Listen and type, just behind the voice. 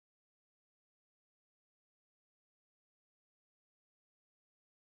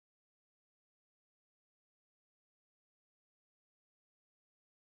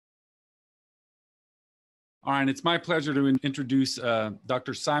All right, it's my pleasure to introduce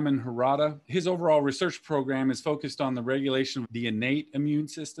Dr. Simon Hirota. His overall research program is focused on the regulation of the innate immune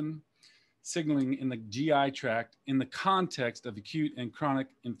system, signaling in the GI tract in the context of acute and chronic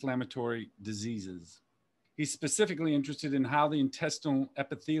inflammatory diseases. He's specifically interested in how the intestinal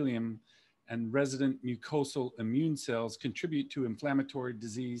epithelium and resident mucosal immune cells contribute to inflammatory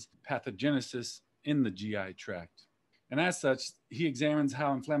disease pathogenesis in the GI tract. And as such, he examines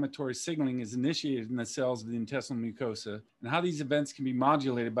how inflammatory signaling is initiated in the cells of the intestinal mucosa and how these events can be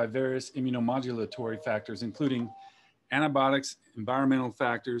modulated by various immunomodulatory factors, including antibiotics, environmental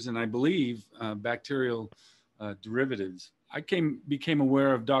factors, and I believe bacterial derivatives. I became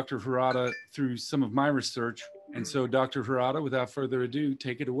aware of Dr. Hirota through some of my research. And so Dr. Hirota, without further ado,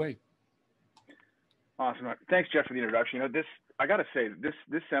 take it away. Awesome. Thanks, Jeff, for the introduction. I got to say,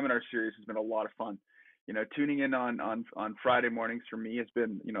 this seminar series has been a lot of fun. Tuning in on Friday mornings for me has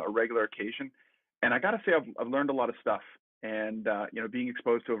been, a regular occasion. And I got to say, I've learned a lot of stuff. And, being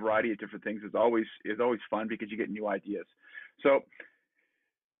exposed to a variety of different things is always fun because you get new ideas. So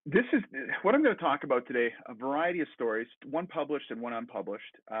this is what I'm going to talk about today, a variety of stories, one published and one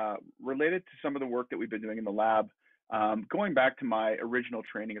unpublished, related to some of the work that we've been doing in the lab, going back to my original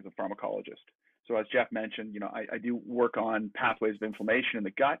training as a pharmacologist. So as Jeff mentioned, I do work on pathways of inflammation in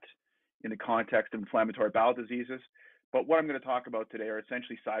the gut, in the context of inflammatory bowel diseases. But what I'm going to talk about today are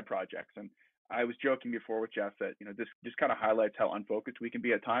essentially side projects. And I was joking before with Jeff that, this just kind of highlights how unfocused we can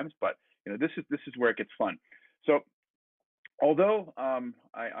be at times, but, this is where it gets fun. So although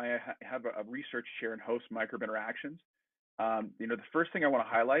I have a research chair in host-microbe interactions, the first thing I want to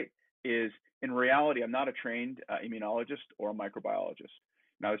highlight is, in reality, I'm not a trained immunologist or a microbiologist.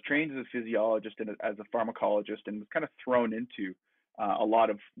 Now, I was trained as a physiologist and as a pharmacologist and was kind of thrown into a lot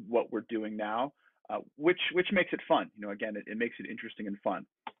of what we're doing now, which makes it fun. Again, it makes it interesting and fun.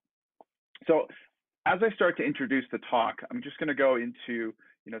 So as I start to introduce the talk, I'm just going to go into,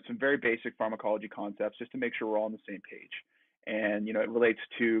 some very basic pharmacology concepts just to make sure we're all on the same page. And, it relates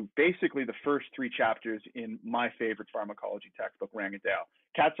to basically the first 3 chapters in my favorite pharmacology textbook, Rang and Dale.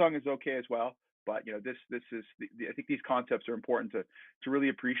 Cat Song is okay as well, but, this is, I think these concepts are important to really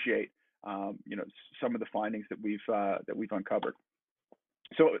appreciate, some of the findings that we've uncovered.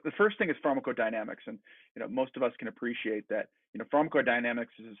 So the first thing is pharmacodynamics, and most of us can appreciate that pharmacodynamics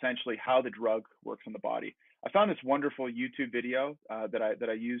is essentially how the drug works in the body. I found this wonderful YouTube video that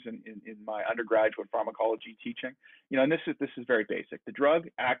I use in my undergraduate pharmacology teaching. And this is very basic. The drug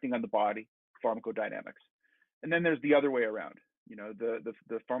acting on the body, pharmacodynamics, and then there's the other way around. The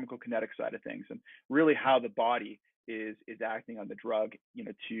pharmacokinetic side of things, and really how the body is acting on the drug.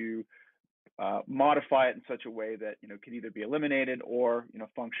 To modify it in such a way that can either be eliminated or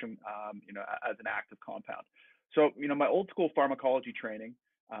function as an active compound. So my old school pharmacology training,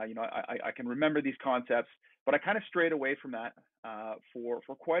 I can remember these concepts, but I kind of strayed away from that for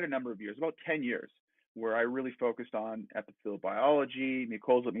quite a number of years, about 10 years, where I really focused on epithelial biology,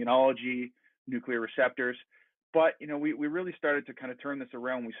 mucosal immunology, nuclear receptors. But we really started to kind of turn this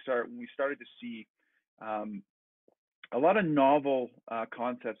around. We started to see a lot of novel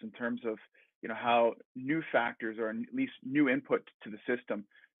concepts in terms of how new factors, or at least new input to the system,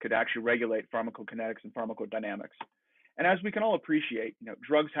 could actually regulate pharmacokinetics and pharmacodynamics. And as we can all appreciate,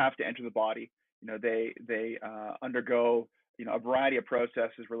 drugs have to enter the body. They undergo a variety of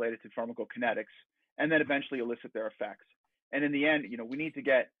processes related to pharmacokinetics, and then eventually elicit their effects. And in the end, we need to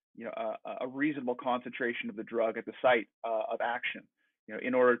get a reasonable concentration of the drug at the site of action,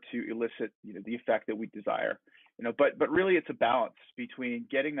 in order to elicit the effect that we desire. But really it's a balance between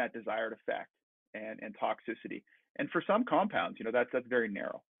getting that desired effect and toxicity. And for some compounds, that's very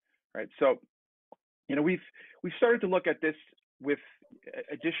narrow, right? So, we've started to look at this with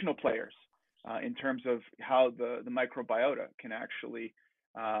additional players in terms of how the microbiota can actually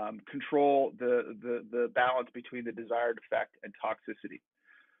control the balance between the desired effect and toxicity.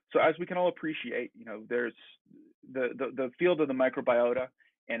 So as we can all appreciate, there's the field of the microbiota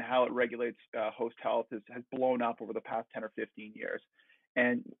and how it regulates host health has blown up over the past 10 or 15 years.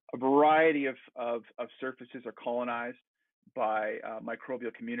 And a variety of surfaces are colonized by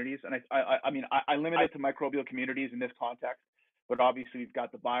microbial communities. And I limit it to microbial communities in this context, but obviously we've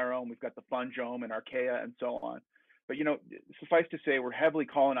got the biome, we've got the fungome and archaea and so on. But, suffice to say, we're heavily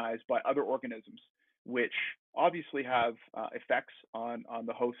colonized by other organisms, which obviously have effects on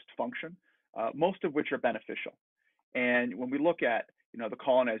the host function, most of which are beneficial. And when we look at, the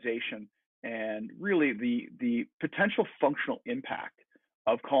colonization and really the potential functional impact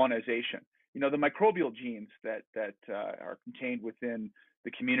of colonization, the microbial genes that are contained within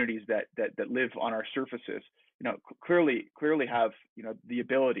the communities that live on our surfaces, clearly have, the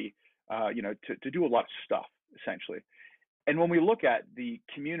ability to do a lot of stuff, essentially. And when we look at the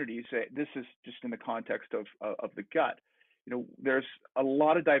communities, this is just in the context of the gut, there's a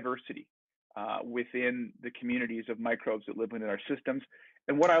lot of diversity within the communities of microbes that live within our systems.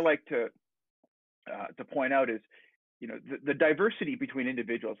 And what I like to point out is, the diversity between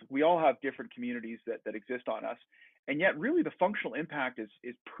individuals. We all have different communities that exist on us, and yet really the functional impact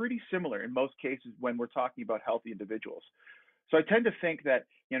is pretty similar in most cases when we're talking about healthy individuals. So I tend to think that,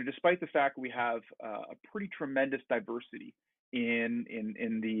 despite the fact we have a pretty tremendous diversity in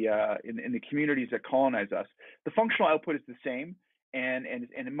the communities that colonize us, the functional output is the same, and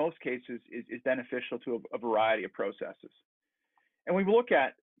in most cases is beneficial to a variety of processes. And when we look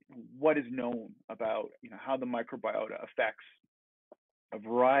at what is known about how the microbiota affects a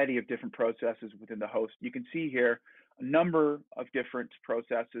variety of different processes within the host, you can see here a number of different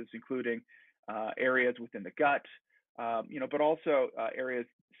processes, including areas within the gut, but also areas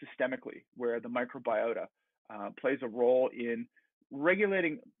systemically where the microbiota plays a role in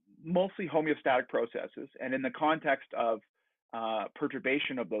regulating mostly homeostatic processes, and in the context of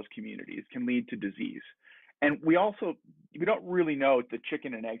perturbation of those communities can lead to disease. And we don't really know the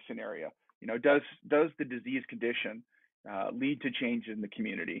chicken and egg scenario. Does the disease condition lead to change in the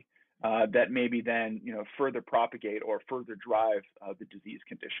community that maybe then further propagate or further drive the disease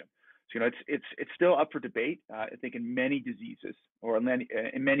condition? So it's still up for debate. I think in many diseases or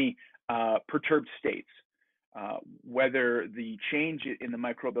in many perturbed states, whether the change in the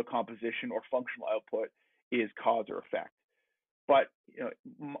microbial composition or functional output is cause or effect. But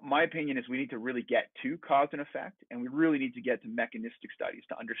my opinion is we need to really get to cause and effect, and we really need to get to mechanistic studies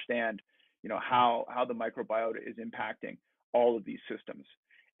to understand, how the microbiota is impacting all of these systems.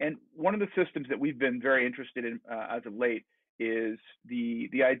 And one of the systems that we've been very interested in as of late is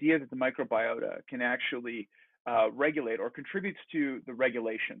the idea that the microbiota can actually regulate or contributes to the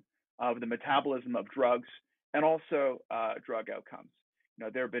regulation of the metabolism of drugs and also drug outcomes.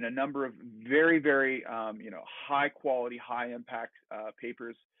 There have been a number of very, very, high quality, high impact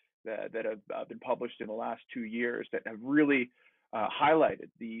papers that have been published in the last 2 years that have really highlighted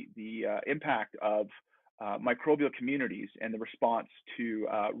the impact of microbial communities and the response to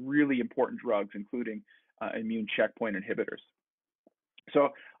really important drugs, including immune checkpoint inhibitors. So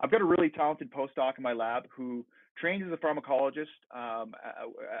I've got a really talented postdoc in my lab who trained as a pharmacologist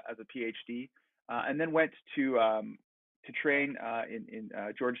as a PhD, and then went to train in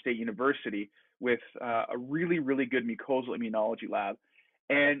Georgia State University with a really, really good mucosal immunology lab.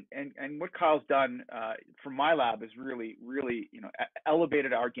 And what Kyle's done from my lab is really, really,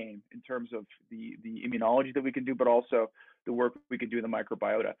 elevated our game in terms of the immunology that we can do, but also the work we can do in the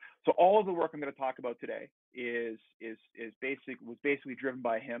microbiota. So all of the work I'm going to talk about today was basically driven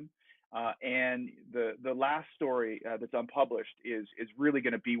by him. And the last story that's unpublished is really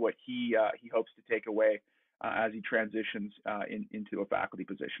going to be what he hopes to take away as he transitions into a faculty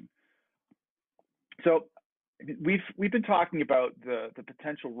position. So we've been talking about the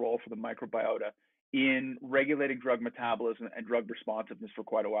potential role for the microbiota in regulating drug metabolism and drug responsiveness for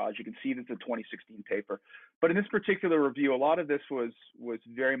quite a while. As you can see, this is a 2016 paper. But in this particular review, a lot of this was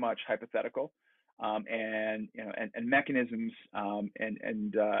very much hypothetical, and mechanisms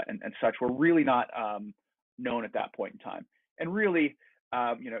and such were really not known at that point in time. And really,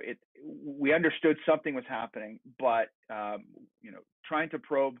 we understood something was happening, but trying to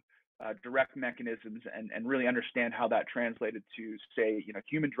probe direct mechanisms and really understand how that translated to, say,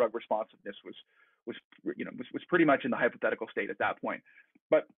 human drug responsiveness was pretty much in the hypothetical state at that point.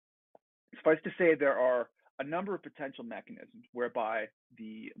 But suffice to say, there are a number of potential mechanisms whereby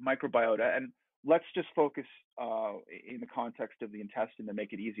the microbiota, and let's just focus in the context of the intestine to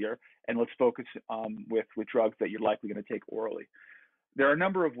make it easier, and let's focus with drugs that you're likely going to take orally. There are a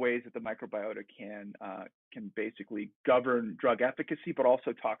number of ways that the microbiota can basically govern drug efficacy, but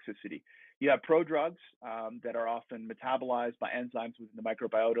also toxicity. You have prodrugs that are often metabolized by enzymes within the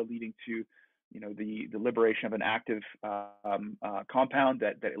microbiota, leading to the liberation of an active compound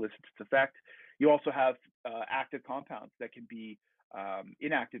that elicits its effect. You also have active compounds that can be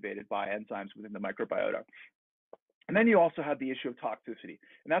inactivated by enzymes within the microbiota. And then you also have the issue of toxicity.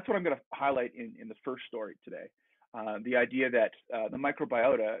 And that's what I'm going to highlight in the first story today. The idea that the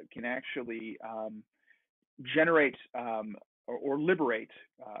microbiota can actually generate or liberate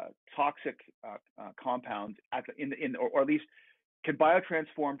toxic compounds or at least can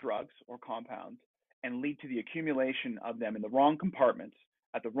biotransform drugs or compounds and lead to the accumulation of them in the wrong compartments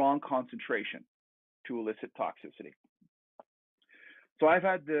at the wrong concentration to elicit toxicity. So I've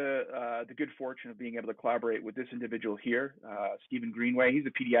had the good fortune of being able to collaborate with this individual here, Stephen Greenway. He's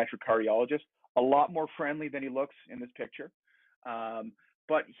a pediatric cardiologist, a lot more friendly than he looks in this picture.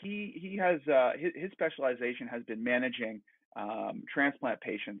 but he has his specialization has been managing transplant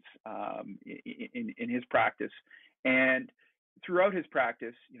patients in his practice, and throughout his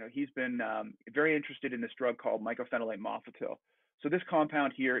practice, he's been very interested in this drug called mycophenolate mofetil. So this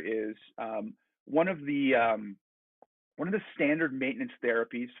compound here is one of the standard maintenance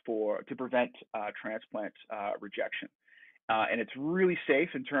therapies to prevent transplant rejection. And it's really safe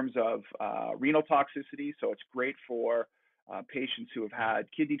in terms of renal toxicity. So it's great for patients who have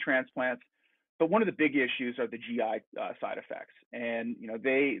had kidney transplants. But one of the big issues are the GI side effects, and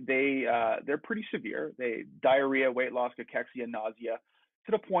they're pretty severe. Diarrhea, weight loss, cachexia, nausea,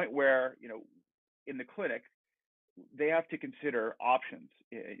 to the point where in the clinic they have to consider options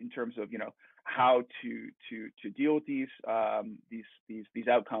in terms of how to deal with these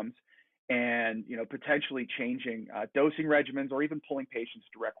outcomes, and potentially changing dosing regimens or even pulling patients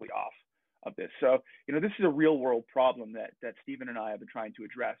directly off of this. So this is a real world problem that Stephen and I have been trying to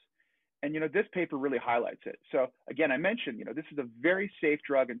address. And this paper really highlights it. So again, I mentioned this is a very safe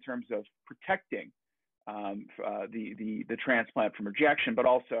drug in terms of protecting the transplant from rejection, but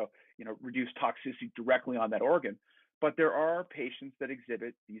also reduce toxicity directly on that organ. But there are patients that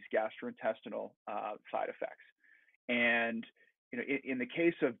exhibit these gastrointestinal side effects, and in the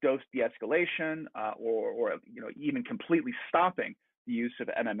case of dose de-escalation or even completely stopping the use of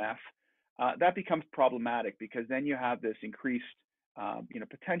MMF, that becomes problematic, because then you have this increased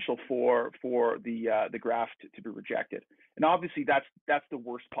potential for the graft to be rejected. And obviously that's the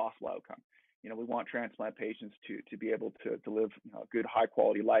worst possible outcome. We want transplant patients to be able to live a good, high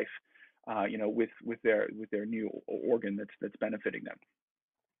quality life, with their new organ that's benefiting them.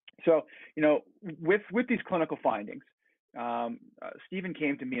 So, with these clinical findings, Stephen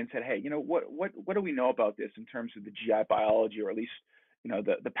came to me and said, hey, what do we know about this in terms of the GI biology, or at least,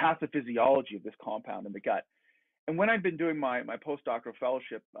 the pathophysiology of this compound in the gut? And when I've been doing my postdoctoral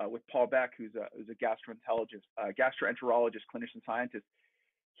fellowship with Paul Beck, who's a gastroenterologist, clinician scientist,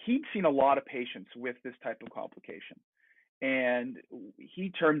 he'd seen a lot of patients with this type of complication, and he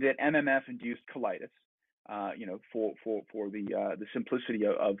termed it MMF-induced colitis, for the simplicity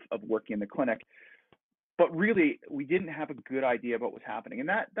of working in the clinic. But really, we didn't have a good idea about what was happening, and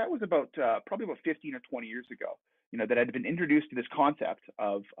that was about probably about 15 or 20 years ago, that I'd been introduced to this concept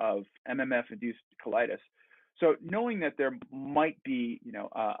of MMF-induced colitis. So knowing that there might be,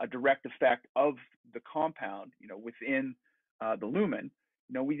 a direct effect of the compound, within the lumen,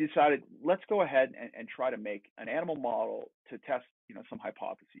 we decided, let's go ahead and try to make an animal model to test, some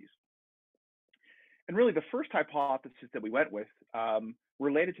hypotheses. And really, the first hypothesis that we went with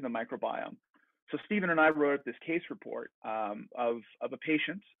related to the microbiome. So Stephen and I wrote this case report of a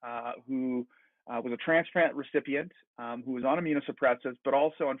patient who was a transplant recipient who was on immunosuppressants, but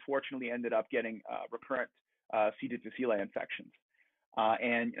also unfortunately ended up getting recurrent C. difficile infections.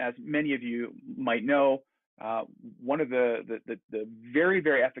 And as many of you might know, one of the very,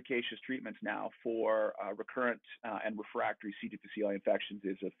 very efficacious treatments now for recurrent and refractory C. difficile infections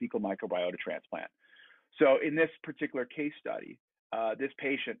is a fecal microbiota transplant. So in this particular case study, this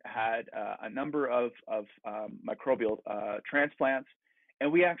patient had a number of microbial transplants,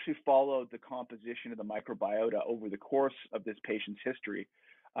 and we actually followed the composition of the microbiota over the course of this patient's history,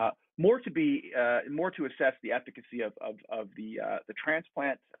 more to assess the efficacy of the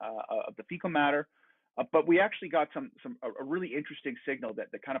transplant of the fecal matter, but we actually got a really interesting signal that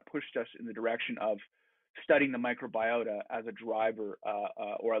kind of pushed us in the direction of studying the microbiota as a driver,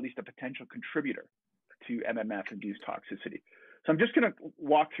 or at least a potential contributor to MMF-induced toxicity. So I'm just going to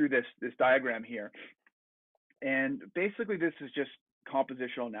walk through this diagram here, and basically this is just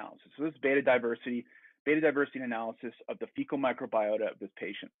compositional analysis. So this is beta diversity analysis of the fecal microbiota of this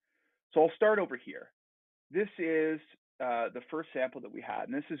patient. So I'll start over here. This is the first sample that we had,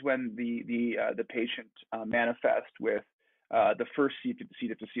 and this is when the patient manifest with the first C.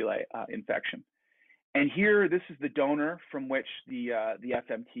 difficile infection. And here, this is the donor from which the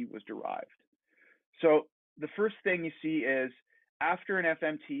FMT was derived. So the first thing you see is, after an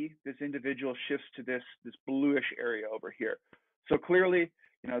FMT, this individual shifts to this bluish area over here. So clearly,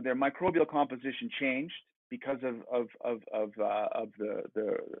 their microbial composition changed because of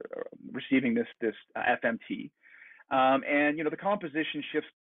the receiving this FMT, and the composition shifts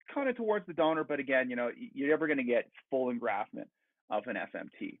kind of towards the donor. But again, you're never going to get full engraftment of an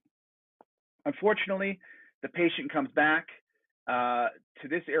FMT. Unfortunately, the patient comes back to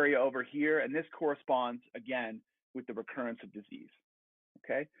this area over here, and this corresponds again with the recurrence of disease.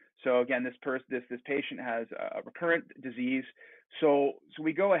 Okay, so again, this patient has a recurrent disease. So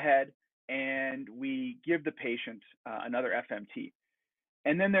we go ahead and we give the patient another FMT,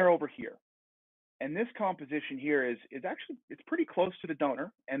 and then they're over here. And this composition here is actually, it's pretty close to the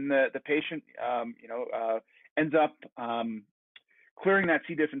donor, and the patient, ends up clearing that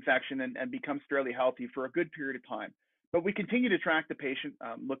C. diff infection and becomes fairly healthy for a good period of time. But we continue to track the patient,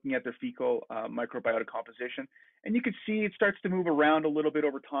 looking at their fecal microbiota composition, and you can see it starts to move around a little bit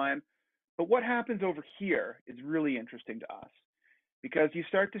over time. But what happens over here is really interesting to us, because you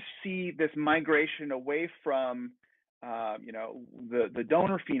start to see this migration away from the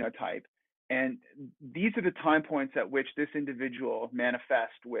donor phenotype, and these are the time points at which this individual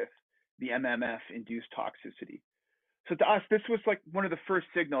manifests with the MMF-induced toxicity. So to us, this was like one of the first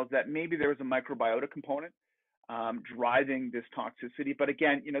signals that maybe there was a microbiota component driving this toxicity. But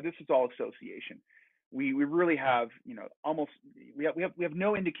again, this is all association. We really have, we have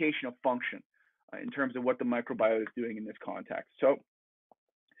no indication of function in terms of what the microbiota is doing in this context. So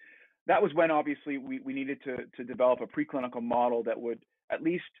that was when obviously we needed to develop a preclinical model that would at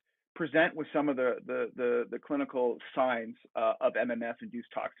least present with some of the clinical signs of MMF-induced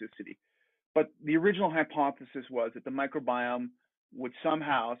toxicity. But the original hypothesis was that the microbiome would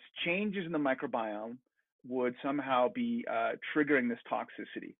somehow, changes in the microbiome would somehow be triggering this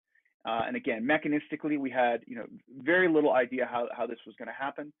toxicity. And again, mechanistically, we had very little idea how this was going to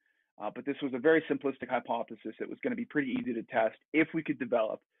happen, but this was a very simplistic hypothesis that was going to be pretty easy to test if we could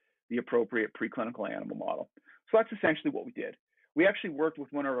develop the appropriate preclinical animal model. So that's essentially what we did. We actually worked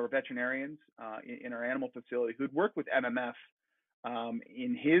with one of our veterinarians in our animal facility who'd worked with MMF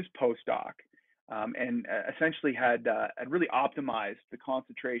in his postdoc, and essentially had really optimized the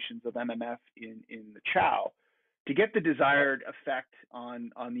concentrations of MMF in the chow to get the desired effect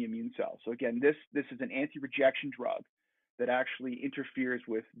on the immune cell. So again, this is an anti-rejection drug that actually interferes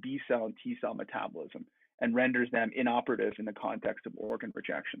with B cell and T cell metabolism and renders them inoperative in the context of organ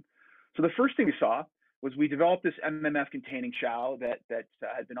rejection. So the first thing we saw was we developed this MMF-containing chow that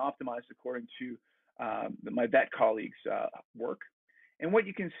had been optimized according to my vet colleagues' work. And what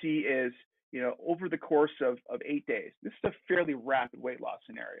you can see is, over the course of 8 days, this is a fairly rapid weight loss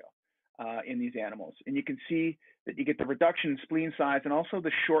scenario in these animals. And you can see that you get the reduction in spleen size and also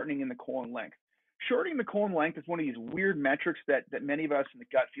the shortening in the colon length. Shortening the colon length is one of these weird metrics that many of us in the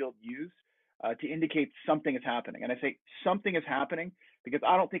gut field use to indicate something is happening. And I say something is happening because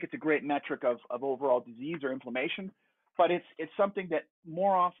I don't think it's a great metric of overall disease or inflammation, but it's something that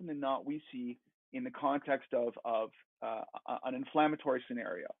more often than not we see in the context of an inflammatory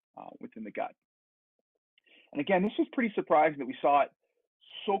scenario within the gut. And again, this was pretty surprising that we saw it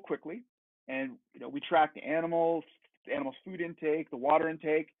so quickly. And we tracked the animals food intake, the water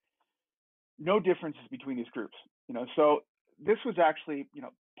intake, no differences between these groups. So this was actually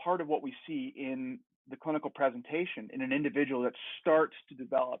part of what we see in the clinical presentation in an individual that starts to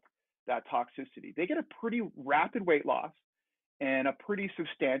develop that toxicity. They get a pretty rapid weight loss and a pretty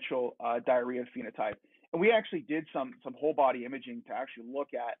substantial diarrhea phenotype. And we actually did some whole body imaging to actually look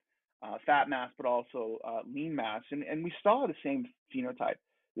at fat mass, but also lean mass. And we saw the same phenotype,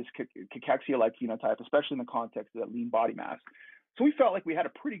 this cachexia-like phenotype, especially in the context of that lean body mass. So we felt like we had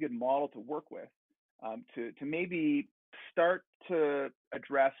a pretty good model to work with to maybe start to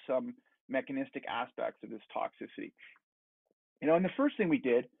address some mechanistic aspects of this toxicity. And the first thing we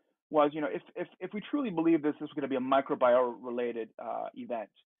did was, if we truly believe this was going to be a microbiota-related event,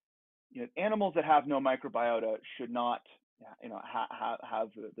 animals that have no microbiota should not, have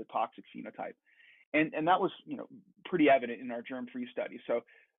the toxic phenotype, and that was, pretty evident in our germ-free study. So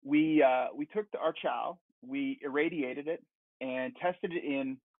we took our chow, we irradiated it, and tested it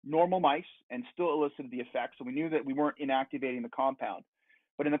in normal mice, and still elicited the effect. So we knew that we weren't inactivating the compound.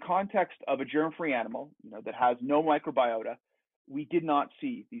 But in the context of a germ-free animal, that has no microbiota, we did not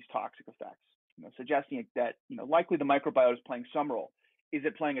see these toxic effects, suggesting that, likely the microbiota is playing some role. Is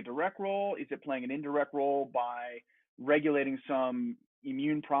it playing a direct role? Is it playing an indirect role by regulating some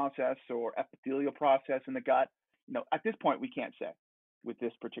immune process or epithelial process in the gut? At this point, we can't say with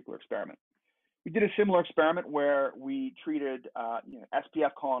this particular experiment. We did a similar experiment where we treated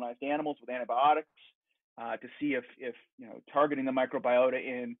SPF colonized animals with antibiotics to see if targeting the microbiota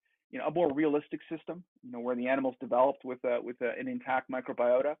in a more realistic system, where the animals developed with an intact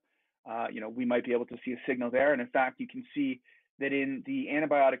microbiota, we might be able to see a signal there. And in fact, you can see that in the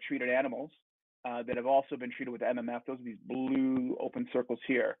antibiotic treated animals that have also been treated with MMF, those are these blue open circles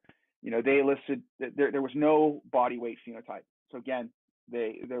here, they elicited that there was no body weight phenotype. So again,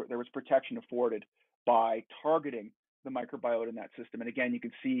 there was protection afforded by targeting the microbiota in that system. And again, you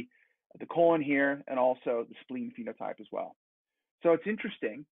can see the colon here and also the spleen phenotype as well. So it's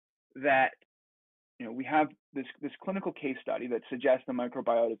interesting that we have this clinical case study that suggests the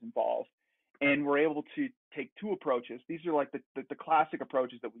microbiota is involved, and we're able to take two approaches. These are like the classic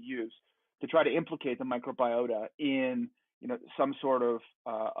approaches that we use to try to implicate the microbiota in some sort of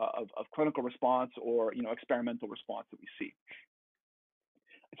clinical response or experimental response that we see.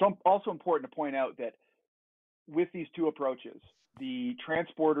 It's also important to point out that with these two approaches, the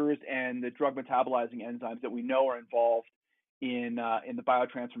transporters and the drug metabolizing enzymes that we know are involved in the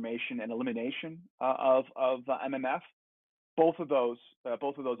biotransformation and elimination of MMF, both of those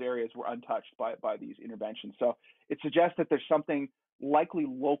areas were untouched by these interventions. So it suggests that there's something likely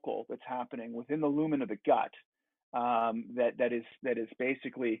local that's happening within the lumen of the gut that is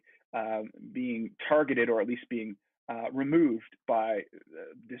basically being targeted, or at least being removed by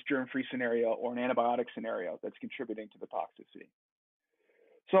this germ-free scenario or an antibiotic scenario that's contributing to the toxicity.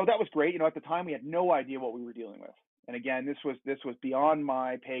 So that was great. At the time we had no idea what we were dealing with, and again, this was beyond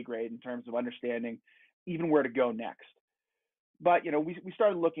my pay grade in terms of understanding even where to go next. But we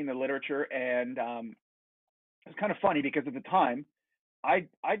started looking at the literature, and it's kind of funny because at the time I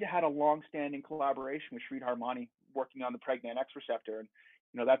had a long-standing collaboration with Sridhar Harmani working on the pregnant X receptor,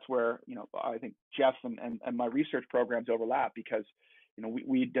 and that's where I think Jeff's and my research programs overlap, because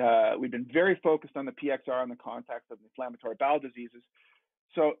we'd been very focused on the PXR in the context of inflammatory bowel diseases.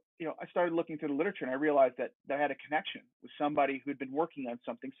 So I started looking through the literature, and I realized that I had a connection with somebody who'd been working on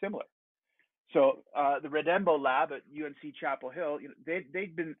something similar. So the Redembo lab at UNC Chapel Hill, they'd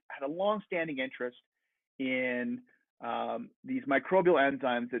had a long-standing interest in these microbial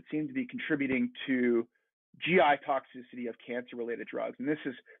enzymes that seem to be contributing to GI toxicity of cancer-related drugs. And this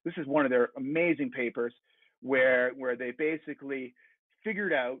is one of their amazing papers where they basically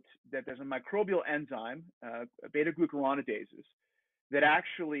figured out that there's a microbial enzyme, beta-glucuronidases, that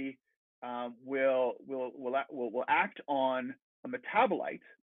actually will act on a metabolite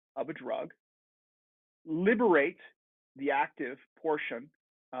of a drug, liberate the active portion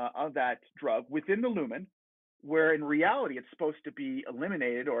of that drug within the lumen, where in reality it's supposed to be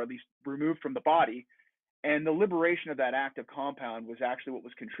eliminated or at least removed from the body. And the liberation of that active compound was actually what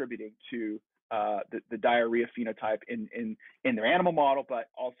was contributing to the diarrhea phenotype in their animal model, but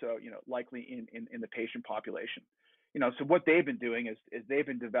also likely in the patient population. So what they've been doing is they've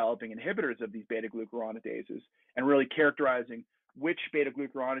been developing inhibitors of these beta-glucuronidases and really characterizing which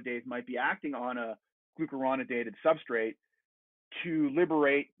beta-glucuronidase might be acting on a glucuronidated substrate to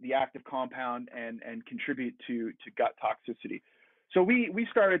liberate the active compound and contribute to gut toxicity. So we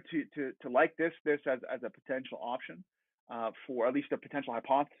started to like this as a potential option for at least a potential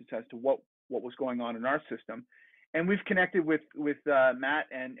hypothesis as to what was going on in our system. And we've connected with Matt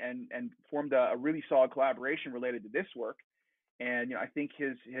and formed a really solid collaboration related to this work. And I think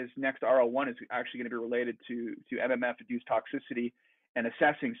his next RO1 is actually going to be related to MMF-induced toxicity and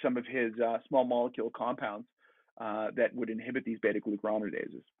assessing some of his small molecule compounds that would inhibit these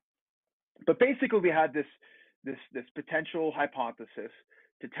beta-glucuronidases. But basically, we had this potential hypothesis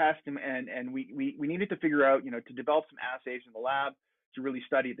to test, and we needed to figure out, to develop some assays in the lab to really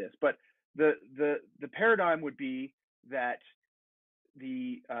study this. But the paradigm would be that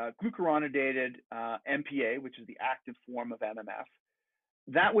the glucuronidated MPA, which is the active form of MMF,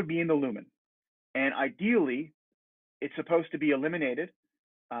 that would be in the lumen, and ideally, it's supposed to be eliminated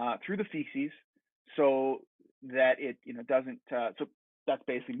through the feces, so that it doesn't. So that's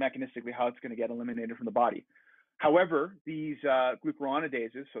basically mechanistically how it's going to get eliminated from the body. However, these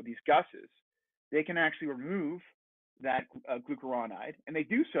glucuronidases, so these GUSs, they can actually remove that glucuronide, and they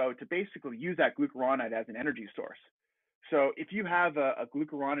do so to basically use that glucuronide as an energy source. So if you have a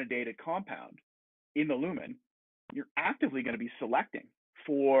glucuronidated compound in the lumen, you're actively going to be selecting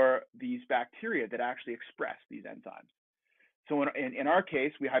for these bacteria that actually express these enzymes. So in our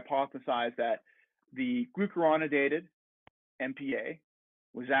case, we hypothesized that the glucuronidated MPA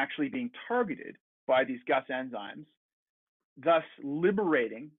was actually being targeted by these GUS enzymes, thus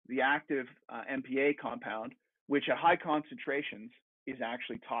liberating the active MPA compound, which at high concentrations is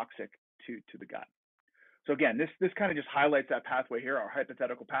actually toxic to the gut. So again, this kind of just highlights that pathway here, our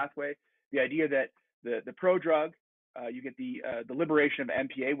hypothetical pathway. The idea that the prodrug, you get the liberation of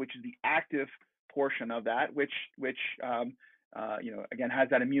MPA, which is the active portion of that, which again has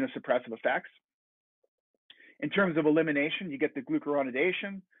that immunosuppressive effects. In terms of elimination, you get the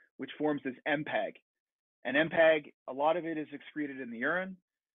glucuronidation, which forms this MPEG. And MPEG, a lot of it is excreted in the urine,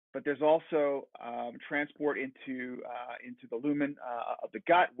 but there's also transport into the lumen of the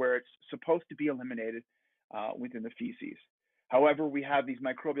gut, where it's supposed to be eliminated within the feces. However, we have these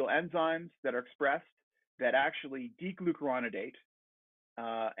microbial enzymes that are expressed that actually deglucuronidate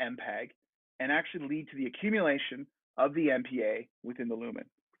MPEG and actually lead to the accumulation of the MPA within the lumen.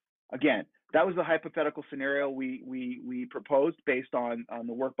 Again, that was the hypothetical scenario we proposed based on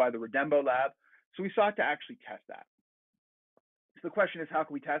the work by the Redembo lab. So we sought to actually test that. So the question is, how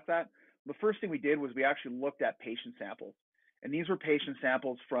can we test that? the first thing we did was we actually looked at patient samples. And these were patient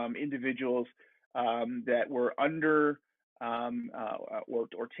samples from individuals that were under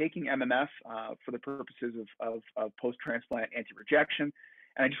or taking MMF for the purposes of post-transplant anti-rejection.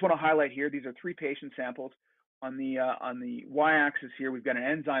 And I just want to highlight here, these are 3 patient samples. On the y-axis here, we've got an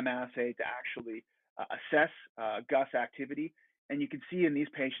enzyme assay to actually assess GUS activity. And you can see in these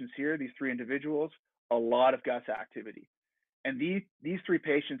patients here, these 3 individuals, a lot of GUS activity. And these 3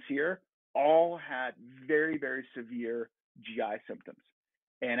 patients here all had very, very severe GI symptoms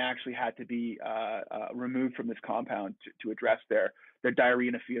and actually had to be removed from this compound to address their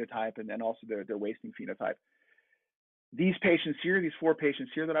diarrhea phenotype and then also their wasting phenotype. These patients here, these 4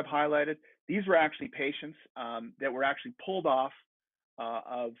 patients here that I've highlighted, these were actually patients that were actually pulled off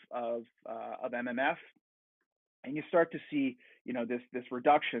of MMF, and you start to see, you know, this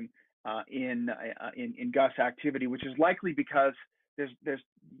reduction in GUS activity, which is likely because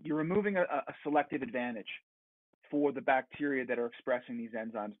you're removing a selective advantage for the bacteria that are expressing these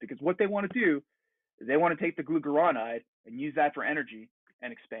enzymes, because what they want to do is they want to take the glucuronide and use that for energy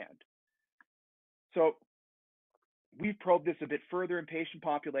and expand. So we've probed this a bit further in patient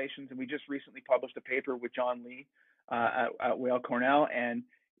populations, and we just recently published a paper with John Lee at Weill Cornell, and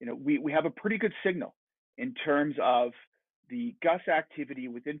you know, we have a pretty good signal in terms of the GUS activity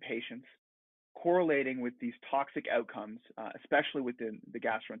within patients correlating with these toxic outcomes, especially within the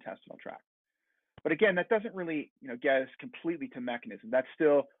gastrointestinal tract. But again, that doesn't really, you know, get us completely to mechanism. That's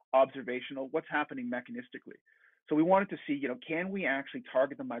still observational. What's happening mechanistically? So we wanted to see, you know, can we actually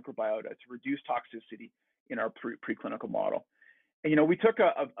target the microbiota to reduce toxicity in our preclinical model? And you know, we took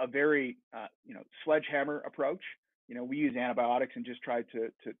a very you know, sledgehammer approach. You know, we use antibiotics and just tried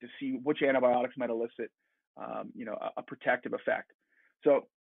to see which antibiotics might elicit you know, a protective effect. So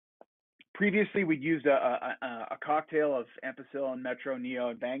previously we'd used a cocktail of ampicillin, metro, neo,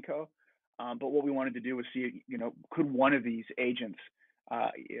 and vanco. But what we wanted to do was see, you know, could one of these agents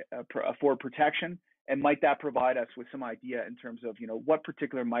afford protection, and might that provide us with some idea in terms of, you know, what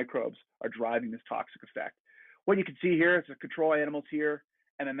particular microbes are driving this toxic effect. What you can see here is the control animals here,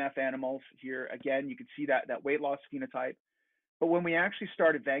 MMF animals here. Again, you can see that weight loss phenotype. But when we actually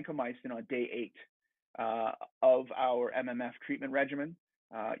started vancomycin on day 8 of our MMF treatment regimen,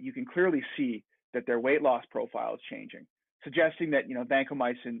 you can clearly see that their weight loss profile is changing, suggesting that, you know,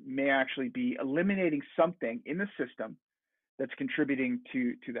 vancomycin may actually be eliminating something in the system that's contributing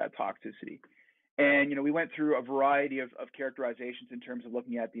to that toxicity. And, you know, we went through a variety of characterizations in terms of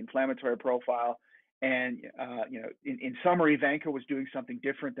looking at the inflammatory profile. And, you know, in summary, vanco was doing something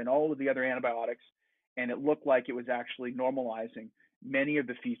different than all of the other antibiotics, and it looked like it was actually normalizing many of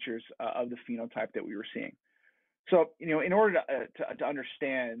the features of the phenotype that we were seeing. So, you know, in order to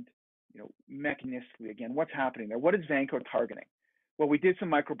understand, you know, mechanistically, again, what's happening there? What is vanco targeting? Well, we did some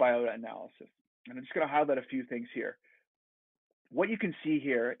microbiota analysis, and I'm just going to highlight a few things here. What you can see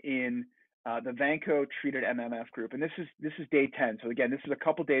here in the vanco treated MMF group, and this is day 10. So again, this is a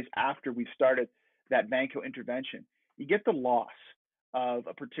couple days after we've started that vanco intervention. You get the loss of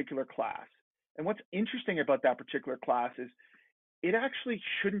a particular class. And what's interesting about that particular class is it actually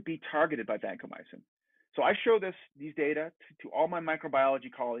shouldn't be targeted by vancomycin. So I show these data to all my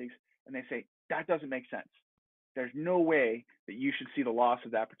microbiology colleagues, and they say, that doesn't make sense. There's no way that you should see the loss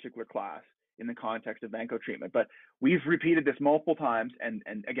of that particular class in the context of vanco treatment. But we've repeated this multiple times, and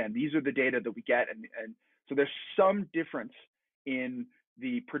again, these are the data that we get, and so there's some difference in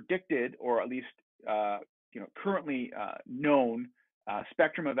the predicted, or at least you know, currently known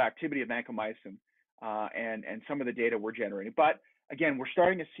spectrum of activity of vancomycin and some of the data we're generating. But again, we're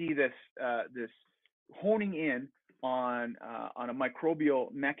starting to see this honing in on a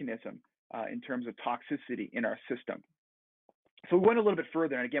microbial mechanism in terms of toxicity in our system. So we went a little bit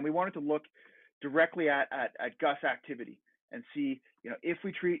further, and again, we wanted to look directly at GUS activity and see, you know, if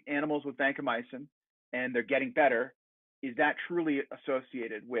we treat animals with vancomycin and they're getting better, is that truly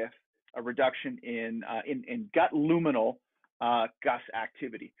associated with a reduction in gut luminal GUS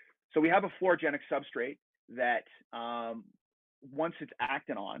activity? So we have a fluorogenic substrate that once it's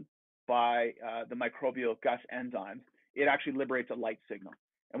acted on by the microbial GUS enzymes, it actually liberates a light signal.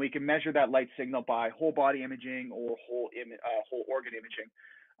 And we can measure that light signal by whole body imaging or whole organ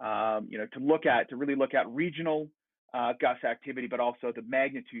imaging, you know, to really look at regional GUS activity, but also the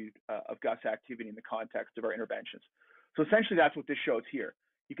magnitude of GUS activity in the context of our interventions. So essentially, that's what this shows here.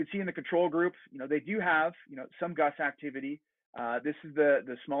 You can see in the control group, you know, they do have, you know, some GUS activity. This is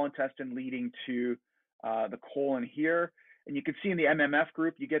the small intestine leading to the colon here, and you can see in the MMF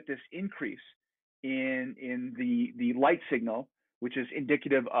group, you get this increase in the light signal, which is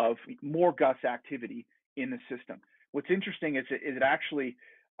indicative of more GUS activity in the system. What's interesting is it actually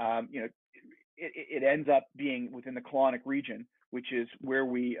you know, it ends up being within the colonic region, which is where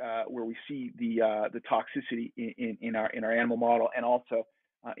we see the toxicity in our animal model and also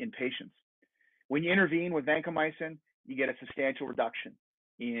in patients. When you intervene with vancomycin, you get a substantial reduction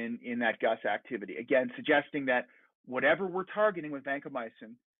in that GUS activity. Again, suggesting that whatever we're targeting with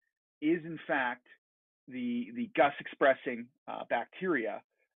vancomycin is in fact the GUS expressing bacteria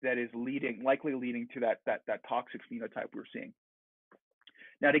that is likely leading to that toxic phenotype we're seeing.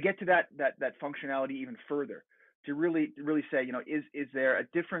 Now, to get to that functionality even further, to really say, you know, is there a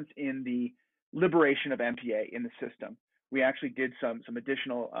difference in the liberation of MPA in the system? We actually did some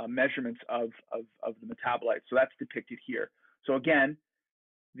additional measurements of the metabolites. So that's depicted here. So again,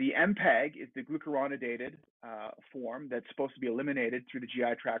 the MPEG is the glucuronidated form that's supposed to be eliminated through the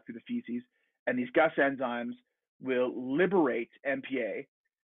GI tract, through the feces. And these GUS enzymes will liberate MPA,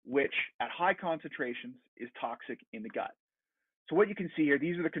 which at high concentrations is toxic in the gut. So what you can see here,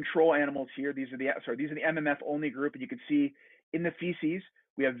 these are the control animals here. These are the MMF only group, and you can see in the feces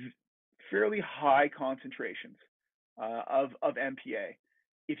we have fairly high concentrations of MPA.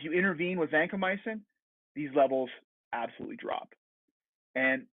 If you intervene with vancomycin, these levels absolutely drop.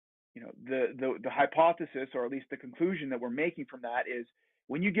 And you know, the hypothesis, or at least the conclusion that we're making from that, is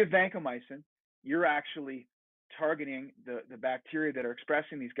when you give vancomycin, you're actually targeting the bacteria that are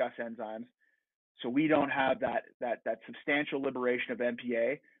expressing these GUS enzymes. So we don't have that substantial liberation of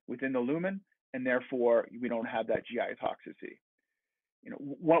MPA within the lumen, and therefore we don't have that GI toxicity. You know,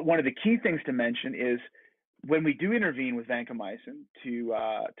 one of the key things to mention is when we do intervene with vancomycin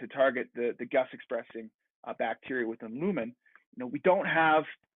to target the GUS expressing bacteria within lumen, you know, we don't have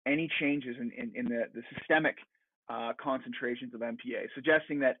any changes in the systemic concentrations of MPA,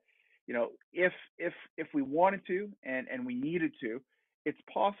 suggesting that, you know, if we wanted to and we needed to, it's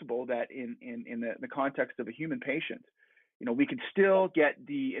possible that in the context of a human patient, you know, we could still get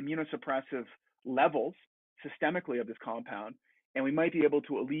the immunosuppressive levels systemically of this compound, and we might be able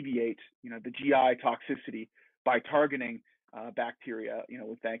to alleviate, you know, the GI toxicity by targeting bacteria, you know,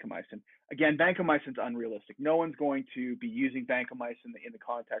 with vancomycin. Again, vancomycin's unrealistic. No one's going to be using vancomycin in the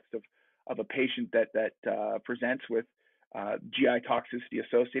context of a patient that presents with GI toxicity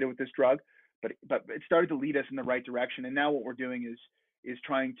associated with this drug. But it started to lead us in the right direction, and now what we're doing is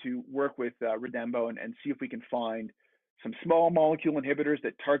trying to work with Redembo and see if we can find some small molecule inhibitors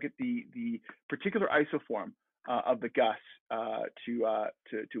that target the particular isoform of the GUS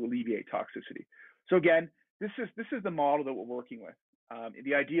to alleviate toxicity. So again, this is the model that we're working with.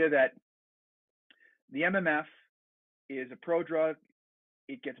 The idea that the MMF is a prodrug,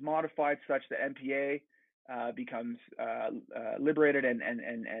 it gets modified such that MPA becomes liberated and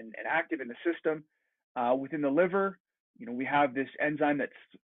active in the system. Within the liver, you know, we have this enzyme that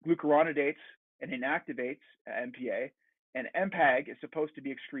glucuronidates and inactivates MPA, and MPEG is supposed to be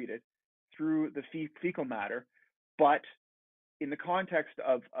excreted through the fecal matter, but in the context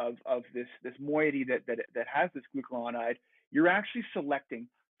of this moiety that has this glucuronide, you're actually selecting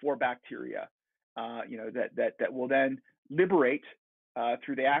for bacteria, you know, that will then liberate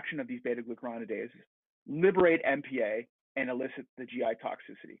through the action of these beta glucuronidases, liberate MPA and elicit the GI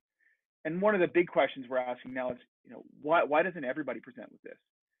toxicity. And one of the big questions we're asking now is, you know, why doesn't everybody present with this?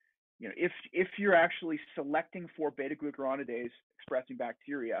 You know, if you're actually selecting for beta glucuronidase expressing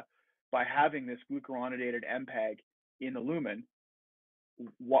bacteria by having this glucuronidated MPEG in the lumen,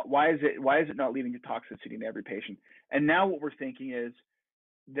 why is it not leading to toxicity in every patient? And now what we're thinking is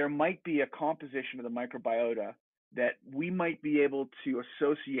there might be a composition of the microbiota that we might be able to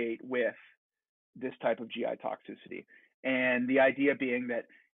associate with this type of GI toxicity. And the idea being that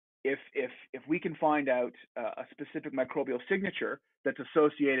if we can find out a specific microbial signature that's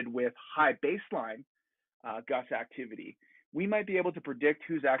associated with high baseline GUS activity, we might be able to predict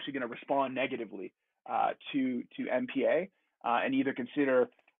who's actually going to respond negatively to MPA and either consider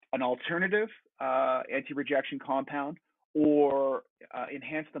an alternative anti-rejection compound or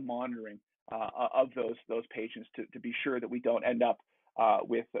enhance the monitoring of those patients to be sure that we don't end up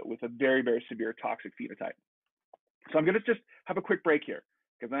with a very, very severe toxic phenotype. So I'm going to just have a quick break here,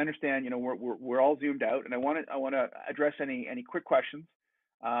 because I understand, you know, we're all zoomed out, and I want to address any quick questions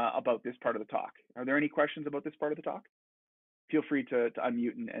about this part of the talk. Are there any questions about this part of the talk? Feel free to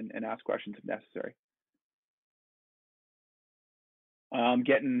unmute and ask questions if necessary. I'm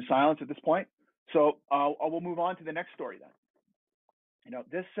getting silence at this point, so I will move on to the next story then. You know,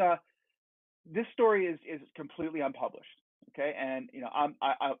 this story is completely unpublished. Okay, and you know,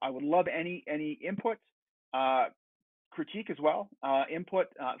 I would love any input, critique as well, input,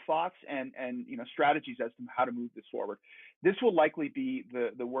 thoughts, and you know, strategies as to how to move this forward. This will likely be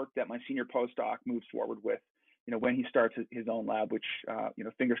the work that my senior postdoc moves forward with when he starts his own lab, which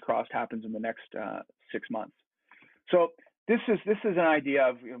fingers crossed happens in the next 6 months. So this is an idea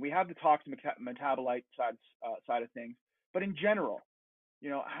of we have the toxin metabolite side of things, but in general,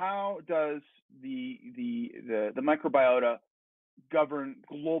 how does the microbiota govern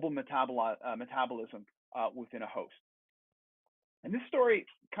global metabolism within a host? And this story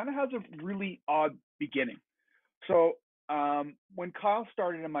kind of has a really odd beginning. So when Kyle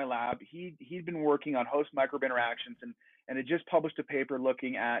started in my lab, he'd been working on host microbe interactions and had just published a paper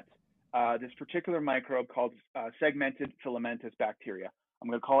looking at this particular microbe called segmented filamentous bacteria. I'm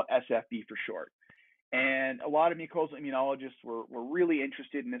going to call it SFB for short. And a lot of mucosal immunologists were really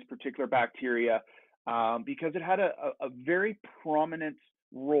interested in this particular bacteria because it had a very prominent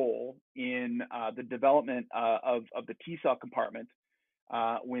role in the development of the T cell compartment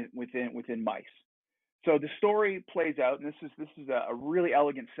within mice. So the story plays out, and this is a really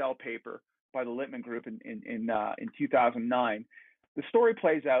elegant Cell paper by the Littman group in 2009. The story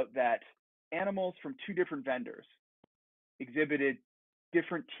plays out that animals from two different vendors exhibited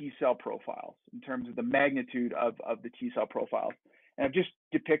different T cell profiles in terms of the magnitude of the T cell profiles. And I've just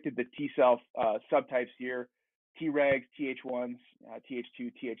depicted the T cell subtypes here: Tregs, Th1s,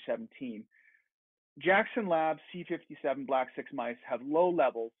 Th2, Th17. Jackson Labs C57 Black 6 mice have low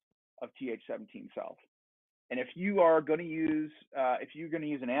levels of Th17 cells. And if you are going to use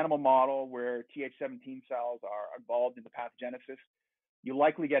an animal model where Th17 cells are involved in the pathogenesis, you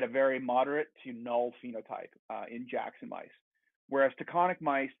likely get a very moderate to null phenotype in Jackson mice. Whereas taconic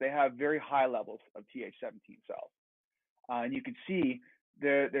mice, they have very high levels of Th17 cells. And you can see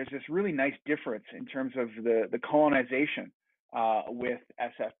there's this really nice difference in terms of the colonization with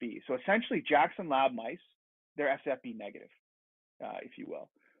SFB. So essentially, Jackson Lab mice, they're SFB negative, if you will.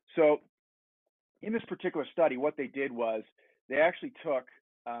 So in this particular study, what they did was they actually took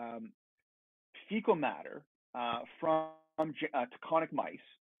fecal matter from taconic mice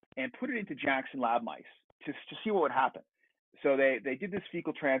and put it into Jackson Lab mice to see what would happen. So they did this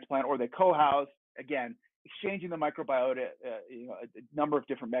fecal transplant, or they co-housed, again, exchanging the microbiota, a number of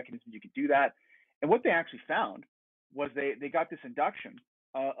different mechanisms you could do that. And what they actually found was they got this induction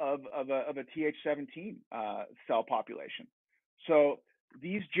of a Th17 cell population. So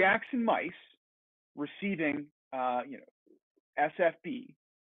these Jackson mice receiving SFB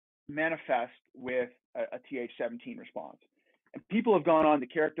manifest with a Th17 response. And people have gone on to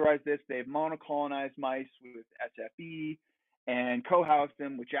characterize this. They've monocolonized mice with SFB and co-housed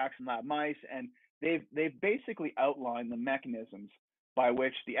them with Jackson Lab mice, and they've basically outlined the mechanisms by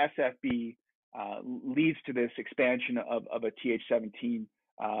which the SFB leads to this expansion of a Th17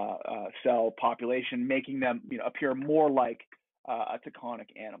 cell population, making them appear more like a taconic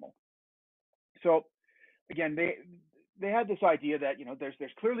animal. So again, they had this idea that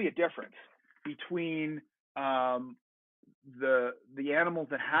there's clearly a difference between the animals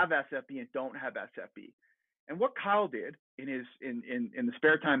that have SFB and don't have SFB. And what Kyle did in the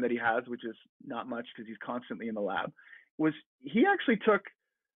spare time that he has, which is not much because he's constantly in the lab, was he actually took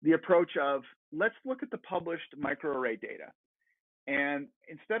the approach of, let's look at the published microarray data. And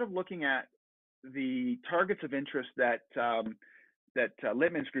instead of looking at the targets of interest that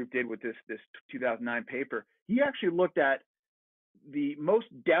Littman's group did with this 2009 paper, he actually looked at the most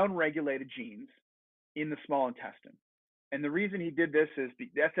downregulated genes in the small intestine. And the reason he did this is the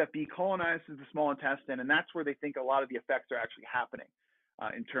SFB colonizes the small intestine, and that's where they think a lot of the effects are actually happening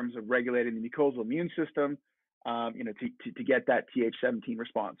in terms of regulating the mucosal immune system, to get that Th17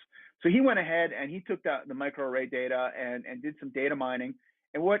 response. So he went ahead and he took the microarray data and did some data mining,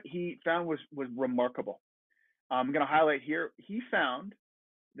 and what he found was remarkable. I'm going to highlight here. He found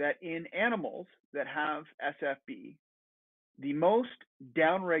that in animals that have SFB, the most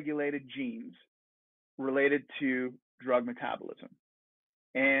downregulated genes related to drug metabolism.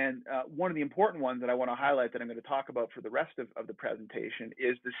 And one of the important ones that I want to highlight that I'm going to talk about for the rest of the presentation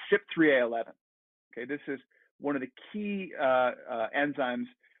is the CYP3A11. Okay, this is one of the key enzymes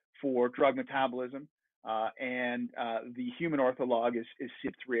for drug metabolism, and the human ortholog is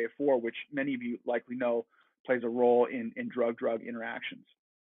CYP3A4, which many of you likely know plays a role in drug-drug interactions.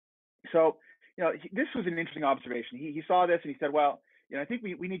 So, this was an interesting observation. He saw this and he said, well, I think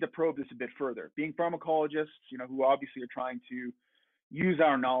we need to probe this a bit further. Being pharmacologists, who obviously are trying to use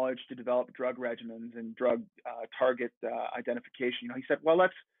our knowledge to develop drug regimens and drug target identification, he said, well,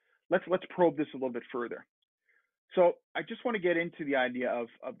 let's probe this a little bit further. So I just want to get into the idea of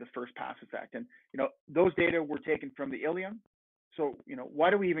the first pass effect. And, those data were taken from the ileum. So, why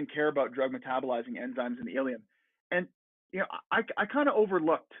do we even care about drug metabolizing enzymes in the ileum? And, I kind of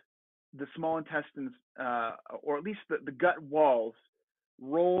overlooked the small intestines, or at least the gut walls,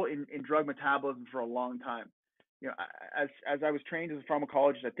 role in drug metabolism for a long time. as I was trained as a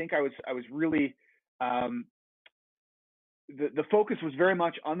pharmacologist, I think I was really the focus was very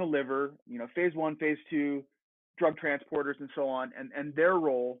much on the liver, phase 1, phase 2, drug transporters and so on, and their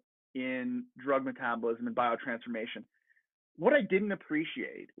role in drug metabolism and biotransformation. What I didn't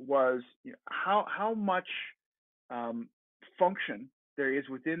appreciate was how much function there is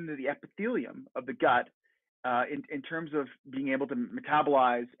within the epithelium of the gut in terms of being able to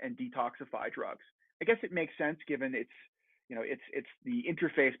metabolize and detoxify drugs. I guess it makes sense given it's the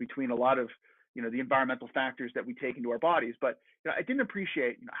interface between a lot of the environmental factors that we take into our bodies. But I didn't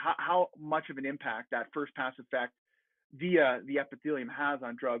appreciate how much of an impact that first pass effect via the epithelium has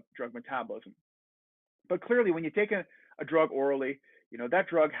on drug metabolism. But clearly, when you take a drug orally, that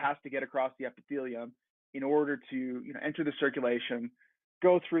drug has to get across the epithelium in order to enter the circulation,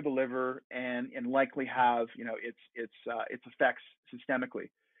 go through the liver, and likely have its effects systemically.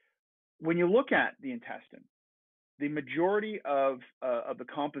 When you look at the intestine, the majority of the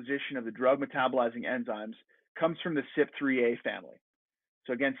composition of the drug metabolizing enzymes comes from the CYP3A family.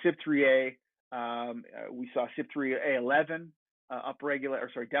 So again, CYP3A, we saw CYP3A11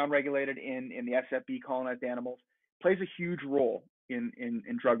 downregulated in the SFB colonized animals, plays a huge role in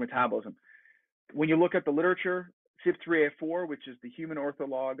drug metabolism. When you look at the literature, CYP3A4, which is the human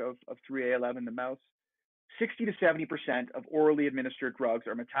ortholog of 3A11, the mouse, 60 to 70% of orally administered drugs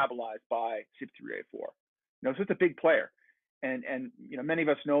are metabolized by CYP3A4. So it's a big player. And many of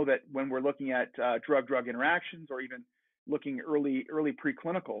us know that when we're looking at drug-drug interactions or even looking early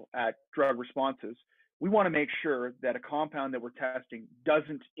preclinical at drug responses, we want to make sure that a compound that we're testing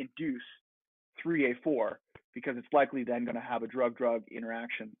doesn't induce 3A4 because it's likely then going to have a drug-drug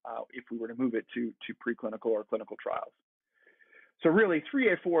interaction if we were to move it to preclinical or clinical trials. So really,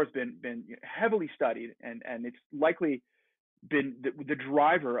 3A4 has been heavily studied, and it's likely been the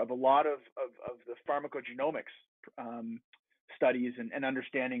driver of a lot of the pharmacogenomics studies and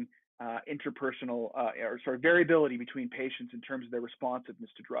understanding interpersonal variability between patients in terms of their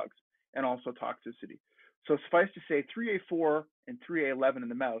responsiveness to drugs and also toxicity. So suffice to say, 3A4 and 3A11 in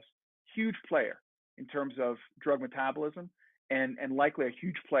the mouse, huge player in terms of drug metabolism and likely a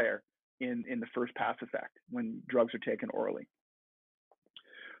huge player in the first pass effect when drugs are taken orally.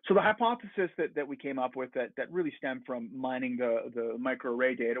 So the hypothesis that we came up with that really stemmed from mining the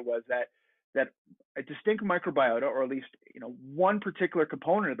microarray data was that a distinct microbiota, or at least one particular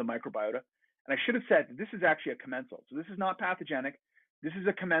component of the microbiota, and I should have said that this is actually a commensal. So this is not pathogenic. This is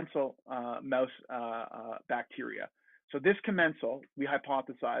a commensal mouse bacteria. So this commensal, we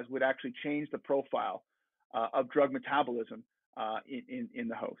hypothesized, would actually change the profile of drug metabolism in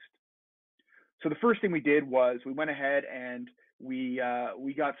the host. So the first thing we did was we went ahead and we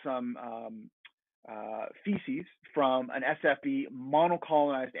got some feces from an SFB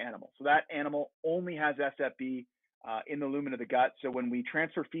monocolonized animal. So that animal only has SFB in the lumen of the gut. So when we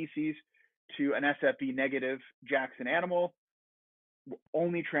transfer feces to an SFB negative Jackson animal, we're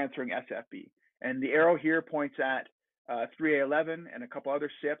only transferring SFB. And the arrow here points at 3A11 and a couple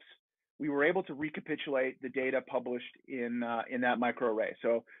other CYPs. We were able to recapitulate the data published in that microarray.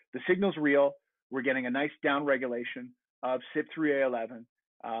 So the signal's real. We're getting a nice downregulation of CYP3A11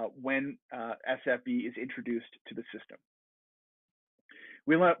 when SFB is introduced to the system.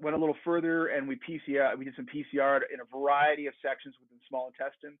 We went a little further and we did some PCR in a variety of sections within the small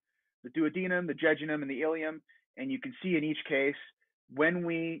intestine, the duodenum, the jejunum, and the ileum. And you can see in each case, when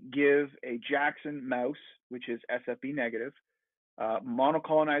we give a Jackson mouse, which is SFB negative,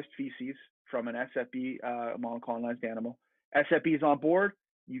 monocolonized feces from an SFB monocolonized animal, SFB is on board,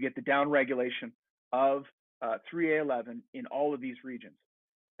 you get the downregulation of 3A11 in all of these regions.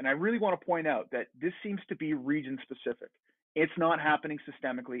 And I really want to point out that this seems to be region specific. It's not happening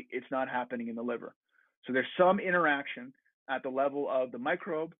systemically. It's not happening in the liver. So there's some interaction at the level of the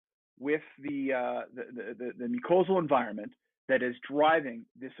microbe with the mucosal environment that is driving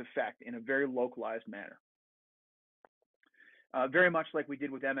this effect in a very localized manner. Very much like we did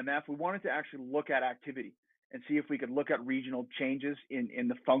with MMF, we wanted to actually look at activity and see if we could look at regional changes in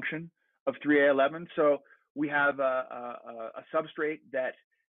the function of 3A11. So we have a substrate that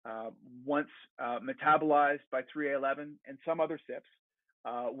once metabolized by 3A11 and some other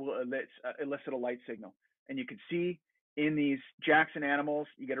CYPs will elicit a light signal. And you can see in these Jackson animals,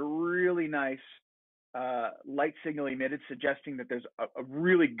 you get a really nice light signal emitted, suggesting that there's a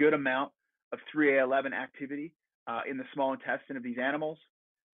really good amount of 3A11 activity in the small intestine of these animals.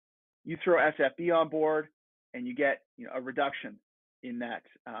 You throw SFB on board and you get a reduction in that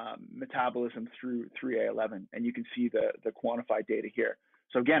metabolism through 3A11, and you can see the quantified data here.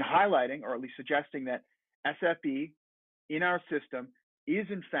 So again, highlighting or at least suggesting that SFB in our system is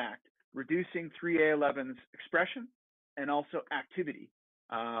in fact reducing 3A11's expression and also activity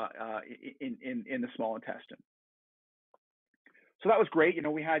in the small intestine. So that was great. You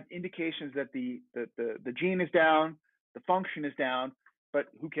know, we had indications that the gene is down, the function is down, but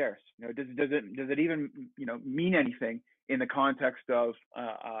who cares? You know, does it even, you know, mean anything in the context of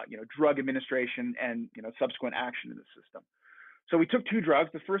you know, drug administration and, you know, subsequent action in the system? So we took 2 drugs.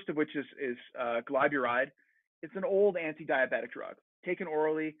 The first of which is glyburide. It's an old anti-diabetic drug taken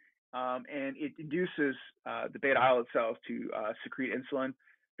orally, and it induces the beta islet cells to secrete insulin.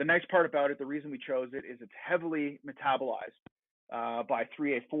 The nice part about it, the reason we chose it, is it's heavily metabolized by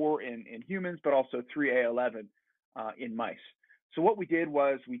 3A4 in humans, but also 3A11 in mice. So what we did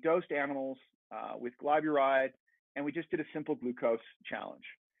was we dosed animals with glyburide, and we just did a simple glucose challenge.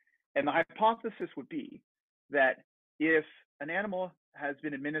 And the hypothesis would be that if an animal has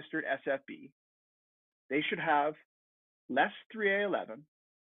been administered SFB, they should have less 3A11,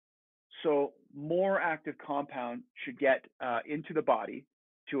 so more active compound should get into the body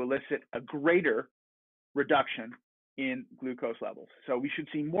to elicit a greater reduction in glucose levels. So we should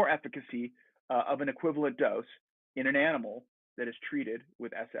see more efficacy of an equivalent dose in an animal that is treated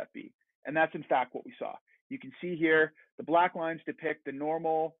with SFB. And that's in fact what we saw. You can see here, the black lines depict the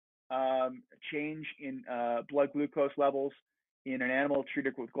normal change in blood glucose levels in an animal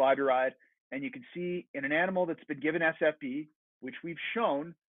treated with glyburide. And you can see in an animal that's been given SFB, which we've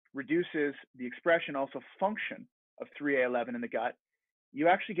shown reduces the expression, also function of 3A11 in the gut, you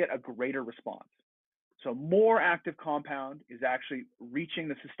actually get a greater response. So more active compound is actually reaching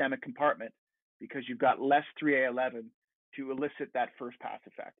the systemic compartment because you've got less 3A11 to elicit that first pass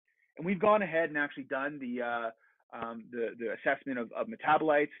effect. And we've gone ahead and actually done the assessment of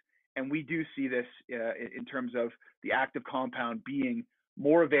metabolites, and we do see this in terms of the active compound being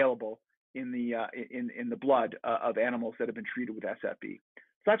more available in the blood of animals that have been treated with SFB.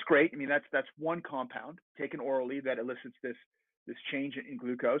 So that's great. I mean, that's one compound taken orally that elicits this change in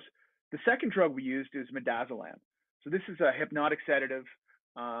glucose. The second drug we used is midazolam. So this is a hypnotic sedative,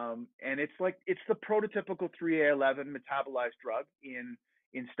 and it's the prototypical 3A11 metabolized drug in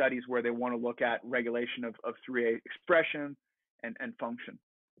studies where they want to look at regulation of 3A expression and function.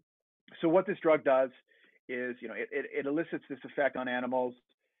 So what this drug does is, you know, it elicits this effect on animals.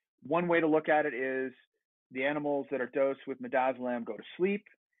 One way to look at it is the animals that are dosed with midazolam go to sleep,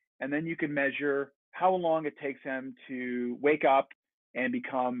 and then you can measure how long it takes them to wake up and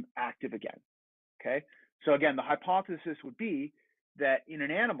become active again. Okay, so again, the hypothesis would be that in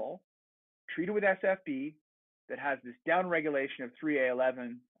an animal treated with SFB that has this downregulation of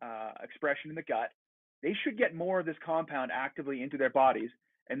 3A11 expression in the gut, they should get more of this compound actively into their bodies,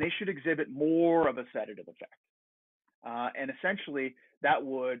 and they should exhibit more of a sedative effect. And essentially, that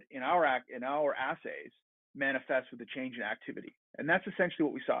would, in our assays, manifest with a change in activity. And that's essentially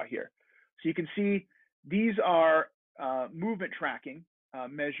what we saw here. So you can see these are movement tracking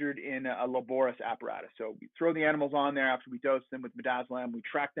measured in a laborious apparatus. So we throw the animals on there after we dose them with midazolam. We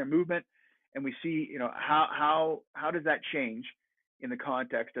track their movement, and we see, you know, how does that change in the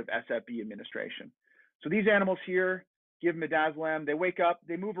context of SFB administration. So these animals here give midazolam. They wake up.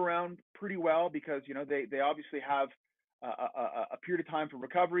 They move around pretty well because, you know, they obviously have a period of time for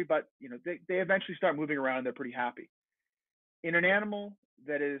recovery, but, you know, they eventually start moving around and they're pretty happy. In an animal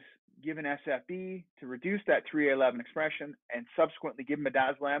that is given SFB to reduce that 3A11 expression and subsequently given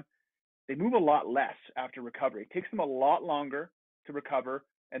midazolam, they move a lot less after recovery. It takes them a lot longer to recover,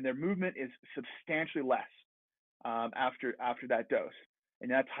 and their movement is substantially less after that dose.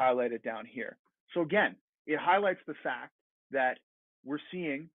 And that's highlighted down here. So again, it highlights the fact that we're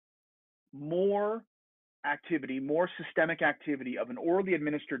seeing more activity, more systemic activity of an orally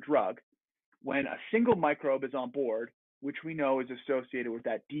administered drug when a single microbe is on board, which we know is associated with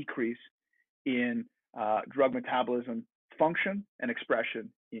that decrease in drug metabolism function and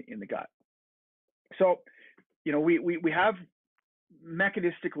expression in the gut. So, you know, we have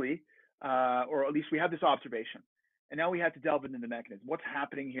mechanistically, or at least we have this observation, and now we have to delve into the mechanism. What's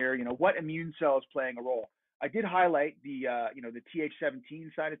happening here? You know, what immune cell is playing a role? I did highlight the you know, the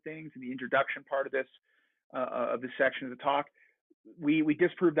Th17 side of things in the introduction part of this section of the talk. We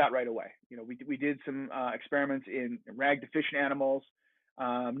disproved that right away. You know, we did some experiments in RAG deficient animals,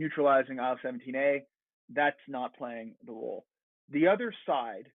 neutralizing IL-17A. That's not playing the role. The other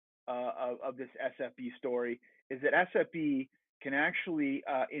side of this SFB story is that SFB can actually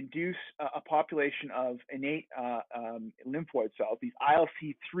induce a population of innate lymphoid cells, these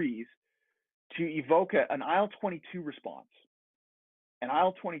ILC3s, to evoke an IL-22 response. And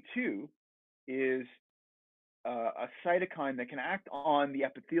IL-22 is a cytokine that can act on the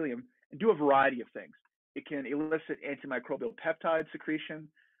epithelium and do a variety of things. It can elicit antimicrobial peptide secretion,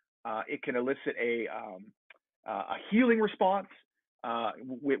 It can elicit a healing response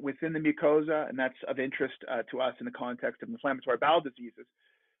within the mucosa, and that's of interest to us in the context of inflammatory bowel diseases.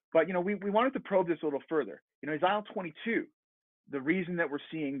 But we wanted to probe this a little further. Is IL-22 the reason that we're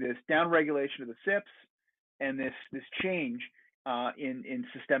seeing this downregulation of the CYPs and this change in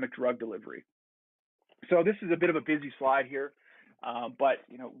systemic drug delivery? So this is a bit of a busy slide here, but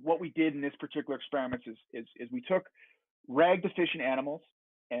what we did in this particular experiment is we took RAG deficient animals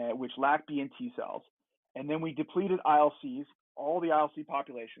which lack B and T cells, and then we depleted ILCs, all the ILC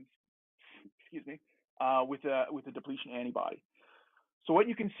populations, excuse me, with a depletion antibody. So what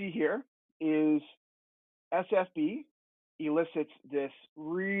you can see here is SFB elicits this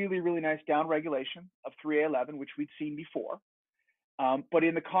really, really nice downregulation of 3A11, which we'd seen before. But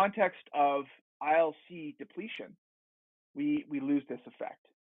in the context of ILC depletion, we lose this effect.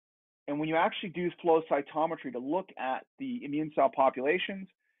 And when you actually do flow cytometry to look at the immune cell populations,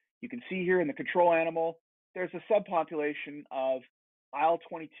 you can see here in the control animal, there's a subpopulation of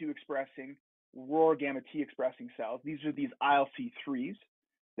IL-22 expressing, Aurora gamma T expressing cells. These are these ILC3s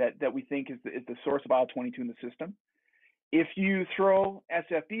that we think is the source of IL-22 in the system. If you throw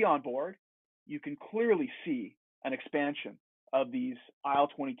SFB on board, you can clearly see an expansion of these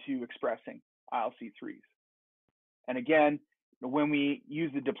IL-22 expressing ILC3s. And again, when we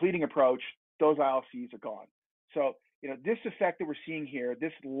use the depleting approach, those ILCs are gone. So, this effect that we're seeing here,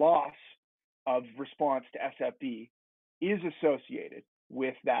 this loss of response to SFB is associated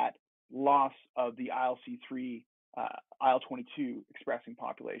with that loss of the ILC3, IL-22 expressing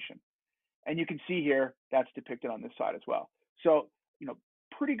population. And you can see here, that's depicted on this side as well. So,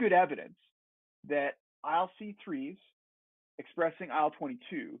 pretty good evidence that ILC3s expressing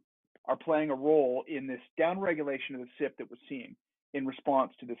IL-22 are playing a role in this downregulation of the CYP that we're seeing in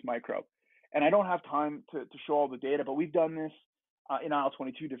response to this microbe. And I don't have time to show all the data, but we've done this in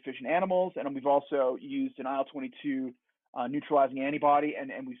IL-22 deficient animals, and we've also used an IL-22 neutralizing antibody,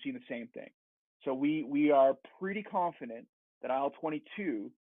 and we've seen the same thing. So we are pretty confident that IL-22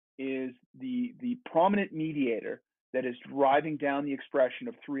 is the prominent mediator that is driving down the expression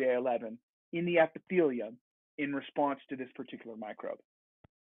of 3A11 in the epithelium in response to this particular microbe.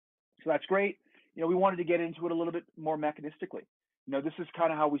 So that's great. We wanted to get into it a little bit more mechanistically. This is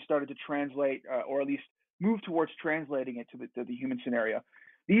kind of how we started to translate, or at least move towards translating it to the human scenario.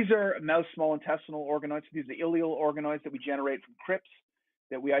 These are mouse small intestinal organoids. These are ileal organoids that we generate from crypts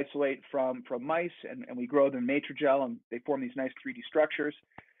that we isolate from mice, and we grow them in matrigel, and they form these nice 3D structures.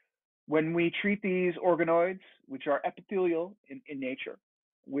 When we treat these organoids, which are epithelial in nature,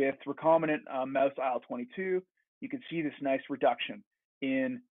 with recombinant mouse IL-22, you can see this nice reduction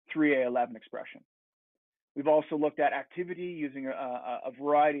in 3A11 expression. We've also looked at activity using a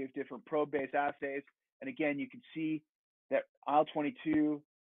variety of different probe-based assays. And again, you can see that IL-22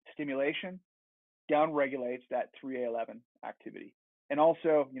 stimulation downregulates that 3A11 activity. And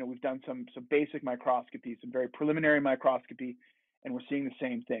also, we've done some basic microscopy, some very preliminary microscopy, and we're seeing the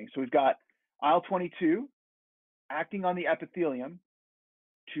same thing. So we've got IL-22 acting on the epithelium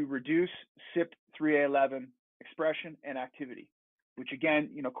to reduce CYP3A11 expression and activity, which again,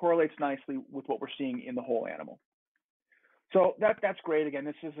 correlates nicely with what we're seeing in the whole animal. So that's great. Again,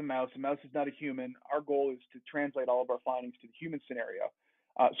 this is a mouse. A mouse is not a human. Our goal is to translate all of our findings to the human scenario.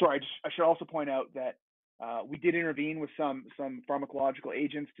 Sorry, I should also point out that we did intervene with some pharmacological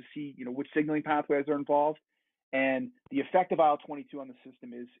agents to see, which signaling pathways are involved, and the effect of IL-22 on the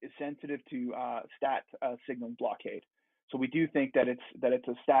system is sensitive to STAT signaling blockade. So we do think that it's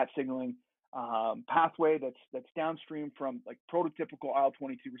a STAT signaling pathway that's downstream from like prototypical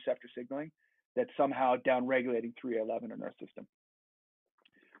IL-22 receptor signaling that's somehow downregulating 3A11 in our system.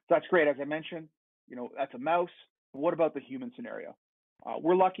 So that's great. As I mentioned, that's a mouse. What about the human scenario?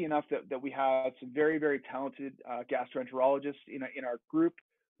 We're lucky enough that we have some very, very talented gastroenterologists in our group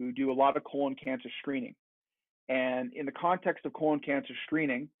who do a lot of colon cancer screening. And in the context of colon cancer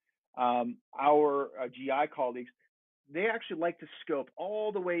screening, our GI colleagues, they actually like to scope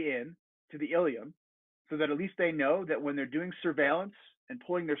all the way in to the ileum so that at least they know that when they're doing surveillance and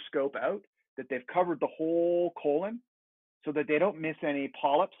pulling their scope out, that they've covered the whole colon so that they don't miss any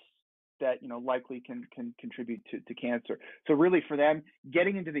polyps that likely can contribute to cancer. So really for them,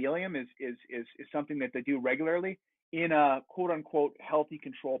 getting into the ileum is something that they do regularly in a quote unquote healthy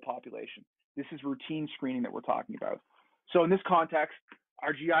control population. This is routine screening that we're talking about. So in this context,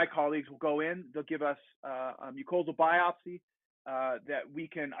 our GI colleagues will go in, they'll give us a mucosal biopsy that we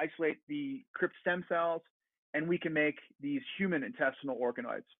can isolate the crypt stem cells, and we can make these human intestinal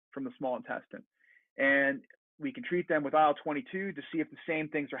organoids from the small intestine. And we can treat them with IL-22 to see if the same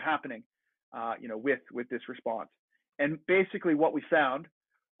things are happening with this response. And basically what we found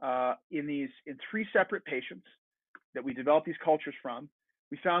in 3 separate patients that we developed these cultures from,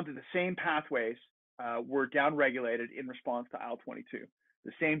 we found that the same pathways were downregulated in response to IL-22.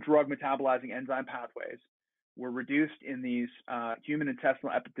 The same drug metabolizing enzyme pathways were reduced in these human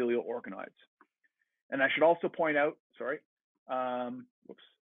intestinal epithelial organoids. And I should also point out, and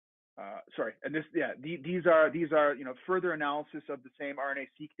these are further analysis of the same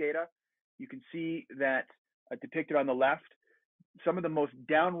RNA-seq data. You can see that depicted on the left, some of the most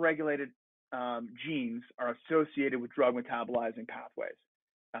downregulated genes are associated with drug metabolizing pathways.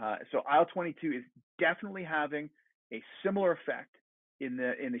 So IL-22 is definitely having a similar effect in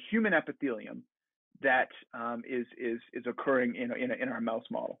the human epithelium that is occurring in our mouse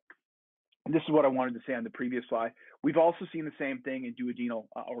model. And this is what I wanted to say on the previous slide. We've also seen the same thing in duodenal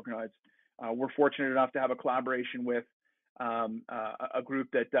organoids. We're fortunate enough to have a collaboration with a group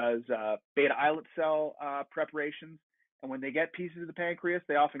that does beta islet cell preparations. And when they get pieces of the pancreas,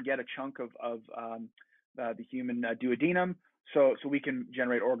 they often get a chunk of the human duodenum. So we can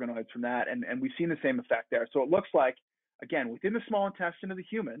generate organoids from that. And we've seen the same effect there. So it looks like, again, within the small intestine of the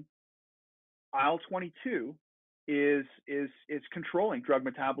human, IL-22 is controlling drug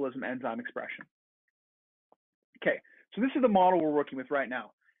metabolism enzyme expression. Okay, so this is the model we're working with right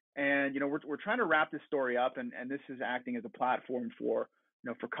now. And we're trying to wrap this story up, and this is acting as a platform for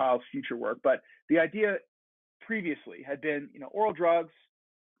for Kyle's future work. But the idea previously had been oral drugs,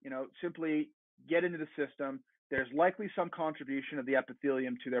 simply get into the system. There's likely some contribution of the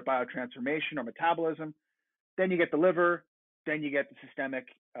epithelium to their biotransformation or metabolism. Then you get the liver, then you get the systemic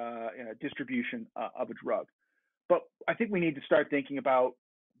distribution of a drug. But I think we need to start thinking about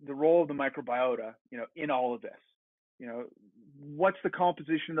the role of the microbiota, in all of this. What's the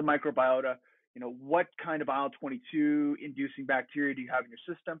composition of the microbiota? What kind of IL-22 inducing bacteria do you have in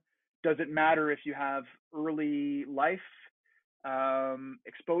your system? Does it matter if you have early life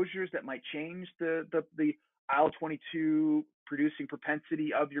exposures that might change the IL-22 producing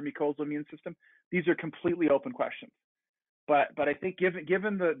propensity of your mucosal immune system? These are completely open questions. But I think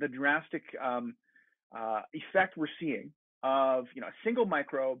given the drastic effect we're seeing of a single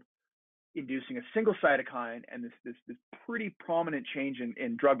microbe inducing a single cytokine and this pretty prominent change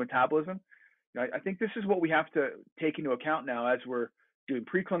in drug metabolism, I think this is what we have to take into account now as we're doing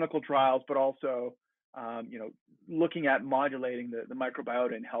preclinical trials, but also looking at modulating the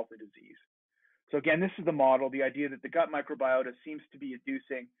microbiota in health and disease. So again, this is the model, the idea that the gut microbiota seems to be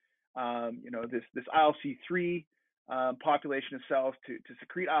inducing this ILC3 population of cells to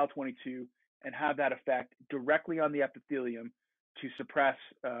secrete IL-22 and have that effect directly on the epithelium to suppress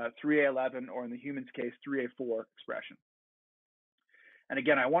 3A11, or in the human's case, 3A4 expression. And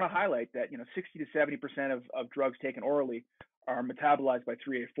again, I want to highlight that 60 to 70% of drugs taken orally are metabolized by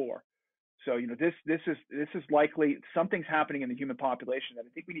 3A4. So this is likely something's happening in the human population that I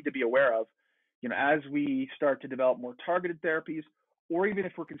think we need to be aware of, as we start to develop more targeted therapies, or even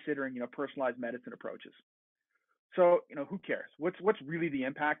if we're considering personalized medicine approaches. So who cares? What's really the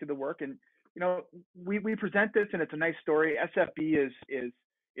impact of the work? And we present this, and it's a nice story. SFB is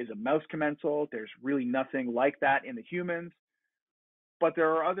a mouse commensal. There's really nothing like that in the humans, but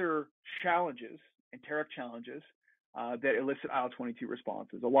there are other challenges, enteric challenges, that elicit IL-22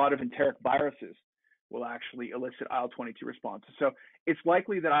 responses. A lot of enteric viruses will actually elicit IL-22 responses. So it's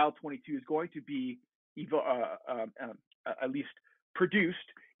likely that IL-22 is going to be at least produced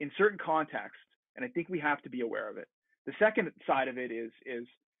in certain contexts, and I think we have to be aware of it. The second side of it is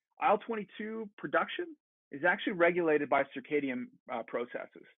IL-22 production is actually regulated by circadian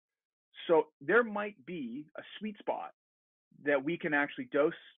processes. So there might be a sweet spot that we can actually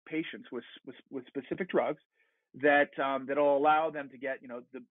dose patients with specific drugs that'll allow them to get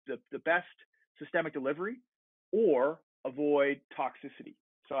the best systemic delivery or avoid toxicity.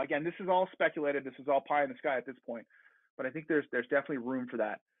 So again, this is all speculated. This is all pie in the sky at this point, but I think there's definitely room for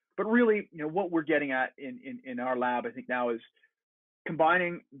that. But really, what we're getting at in our lab, I think now, is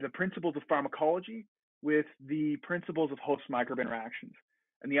combining the principles of pharmacology with the principles of host-microbe interactions,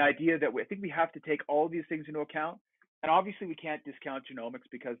 and the idea that I think we have to take all of these things into account. And obviously, we can't discount genomics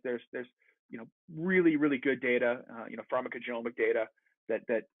because there's really, really good data, pharmacogenomic data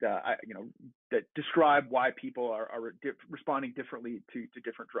that describe why people are responding differently to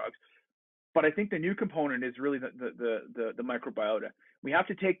different drugs. But I think the new component is really the microbiota. We have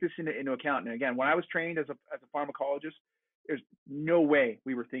to take this into account. And again, when I was trained as a pharmacologist, there's no way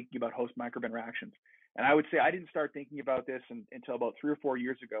we were thinking about host microbe interactions. And I would say I didn't start thinking about this until about 3 or 4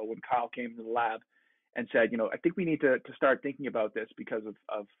 years ago, when Kyle came into the lab and said, I think we need to start thinking about this because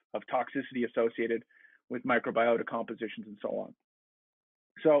of toxicity associated with microbiota compositions and so on.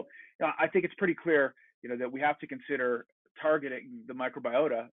 So I think it's pretty clear, that we have to consider targeting the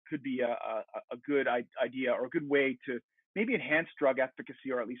microbiota could be a good idea or a good way to maybe enhance drug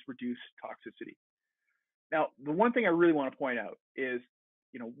efficacy or at least reduce toxicity. Now, the one thing I really want to point out is,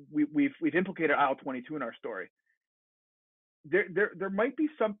 we've implicated IL-22 in our story. There might be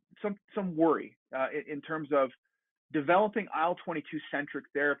some worry in terms of developing IL-22 centric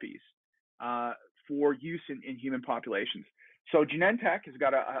therapies for use in human populations. So Genentech has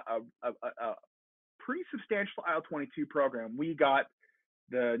got a pretty substantial IL-22 program. We got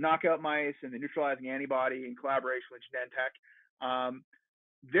the knockout mice and the neutralizing antibody in collaboration with Genentech.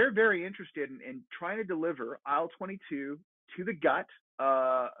 They're very interested in trying to deliver IL-22 to the gut,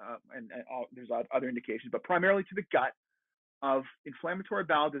 and there's other indications, but primarily to the gut of inflammatory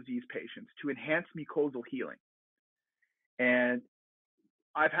bowel disease patients to enhance mucosal healing. And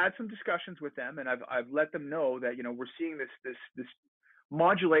I've had some discussions with them, and I've let them know that we're seeing this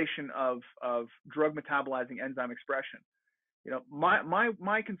modulation of drug metabolizing enzyme expression.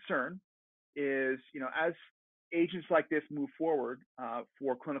 My concern is, as agents like this move forward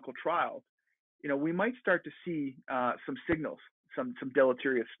for clinical trials, we might start to see some signals, some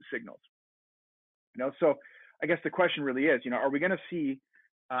deleterious signals. So I guess the question really is, are we going to see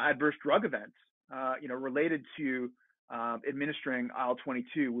adverse drug events, related to administering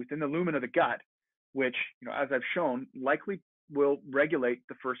IL-22 within the lumen of the gut, which, as I've shown, likely will regulate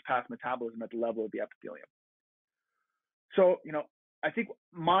the first pass metabolism at the level of the epithelium. So, I think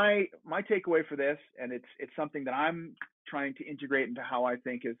my takeaway for this, and it's something that I'm trying to integrate into how I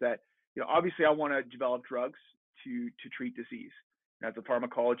think, is that, obviously I want to develop drugs to treat disease. As a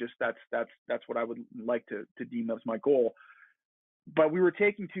pharmacologist, that's what I would like to deem as my goal. But we were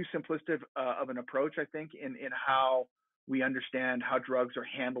taking too simplistic of an approach, I think, in how we understand how drugs are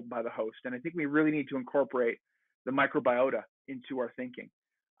handled by the host. And I think we really need to incorporate the microbiota into our thinking.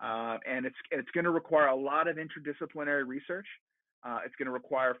 And it's going to require a lot of interdisciplinary research. It's going to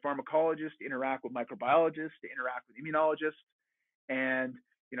require pharmacologists to interact with microbiologists, to interact with immunologists. And,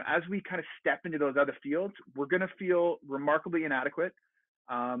 as we kind of step into those other fields, we're going to feel remarkably inadequate.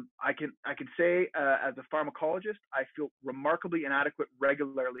 I can say, as a pharmacologist, I feel remarkably inadequate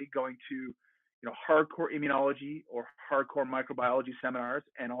regularly going to, hardcore immunology or hardcore microbiology seminars,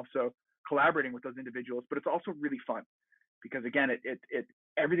 and also collaborating with those individuals. But it's also really fun because, again, it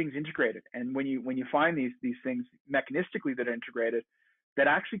everything's integrated. And when you find these things mechanistically that are integrated, that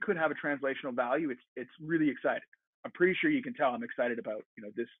actually could have a translational value, it's really exciting. I'm pretty sure you can tell I'm excited about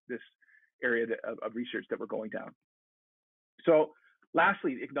this area of research that we're going down. So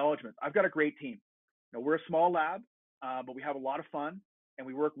lastly, acknowledgement. I've got a great team. We're a small lab, but we have a lot of fun and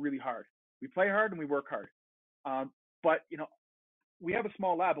we work really hard. We play hard and we work hard. But we have a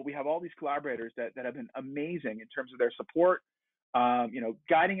small lab, but we have all these collaborators that have been amazing in terms of their support,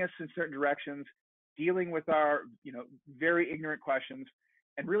 guiding us in certain directions, dealing with our very ignorant questions,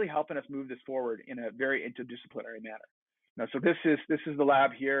 and really helping us move this forward in a very interdisciplinary manner. So this is the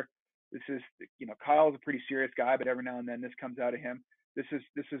lab here. This is, Kyle's a pretty serious guy, but every now and then this comes out of him. This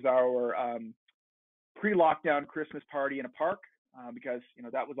is our pre-lockdown Christmas party in a park, because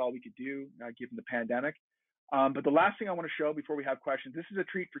that was all we could do given the pandemic. But the last thing I want to show before we have questions, this is a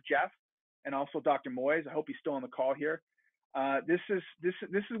treat for Jeff and also Dr. Moyes. I hope he's still on the call here. This is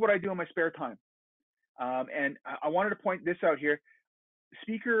what I do in my spare time, and I wanted to point this out here.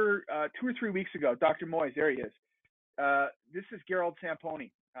 Speaker 2 or 3 weeks ago, Dr. Moyes, there he is. This is Gerald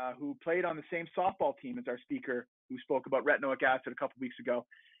Samponi, who played on the same softball team as our speaker, who spoke about retinoic acid a couple weeks ago.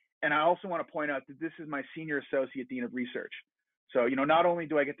 And I also want to point out that this is my senior associate dean of research. So, not only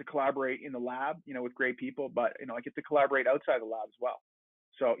do I get to collaborate in the lab, with great people, but, I get to collaborate outside the lab as well.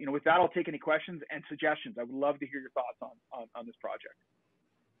 So, with that, I'll take any questions and suggestions. I would love to hear your thoughts on this project.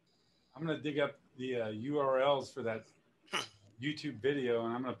 I'm going to dig up the URLs for that YouTube video,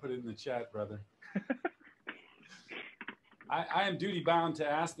 and I'm going to put it in the chat, brother. I am duty bound to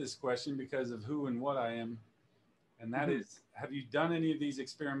ask this question because of who and what I am. And that is, have you done any of these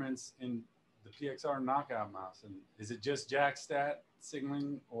experiments in the PXR knockout mouse? And is it just JAK-STAT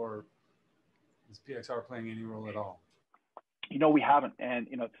signaling, or is PXR playing any role at all? We haven't. And,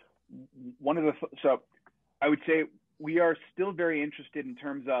 so I would say we are still very interested in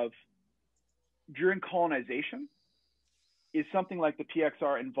terms of, during colonization, is something like the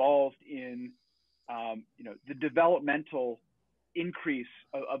PXR involved in, the developmental increase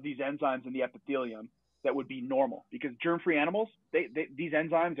of these enzymes in the epithelium that would be normal? Because germ-free animals, these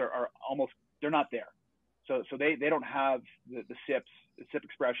enzymes are almost, they're not there. So they don't have the CYP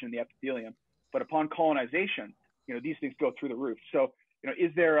expression in the epithelium. But upon colonization, these things go through the roof. So,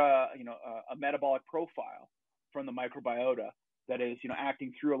 is there a metabolic profile from the microbiota that is,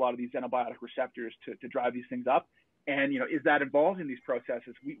 acting through a lot of these antibiotic receptors to drive these things up? And, is that involved in these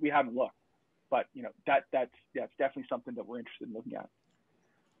processes? We haven't looked, but, that's definitely something that we're interested in looking at.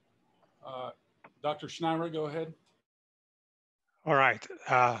 Dr. Schneider, go ahead. All right.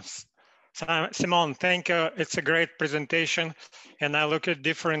 Simon, thank you. It's a great presentation. And I look at it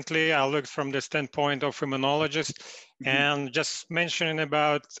differently. I look from the standpoint of immunologist and just mentioning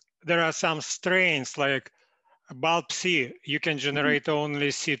about there are some strains like bulb C, you can generate only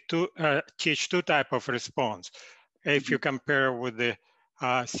C2, Th2 type of response. If you compare with the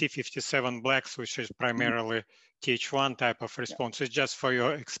C57 blacks, which is primarily Th1 type of response, it's just for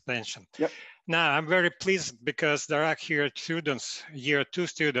your expansion. Yep. Now, I'm very pleased because there are here students, year 2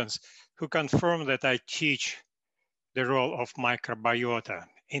 students, who confirm that I teach the role of microbiota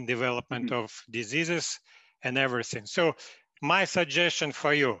in development of diseases and everything. So my suggestion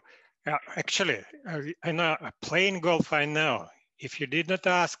for you, I know playing golf, I know. If you did not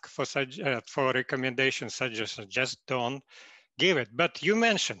ask for recommendations, suggestions, just don't give it. But you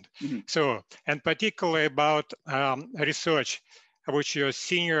mentioned, so, and particularly about research, which your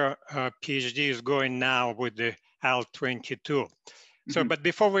senior PhD is going now with the IL-22. So, but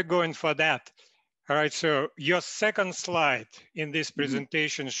before we go in for that, all right, so your second slide in this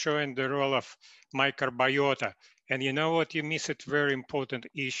presentation showing the role of microbiota. And you know what, you miss a very important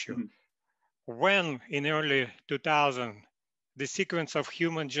issue. When in early 2000, the sequence of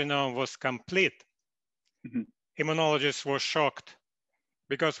human genome was complete, immunologists were shocked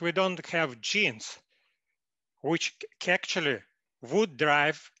because we don't have genes which actually would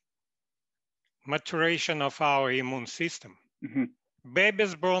drive maturation of our immune system.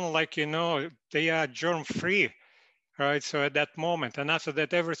 Babies born, like you know, they are germ-free, right? So at that moment, and after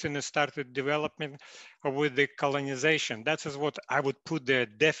that, everything is started developing with the colonization. That is what I would put there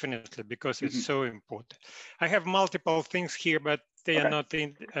definitely because it's so important. I have multiple things here, but they are not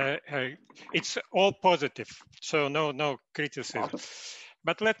in. It's all positive, so no criticism. Awesome.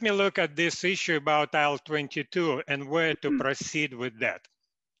 But let me look at this issue about IL-22 and where to proceed with that.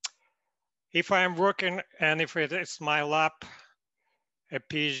 If I'm working, and if it is my lab, a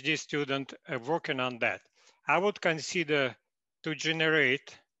PhD student working on that, I would consider to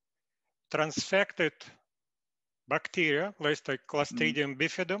generate transfected bacteria, let's take Clostridium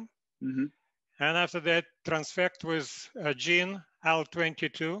bifidum, and after that transfect with a gene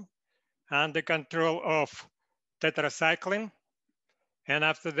IL-22 under control of tetracycline, and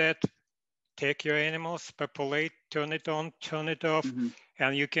after that take your animals, populate, turn it on, turn it off,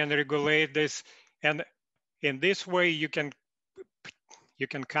 and you can regulate this. And in this way, you can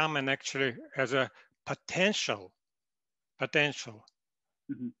come and actually as a potential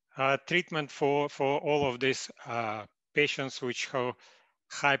treatment for all of these patients which are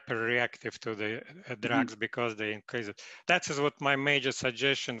hyperreactive to the drugs because they increase it. That is what my major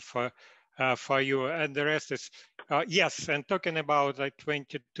suggestion for you. And the rest is, yes, and talking about like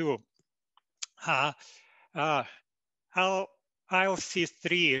 22,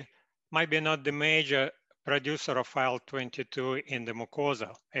 IL-C3 might be not the major producer of IL-22 in the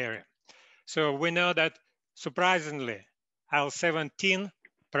mucosa area. So we know that surprisingly, IL-17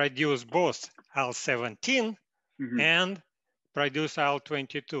 produce both IL-17 and produce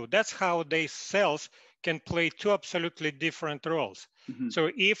IL-22. That's how these cells can play two absolutely different roles. So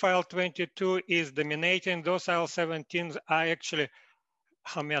if IL-22 is dominating, those IL-17s are actually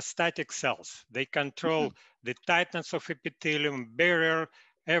homeostatic cells. They control the tightness of epithelium, barrier,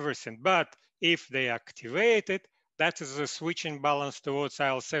 everything. But if they activate it, that is a switching balance towards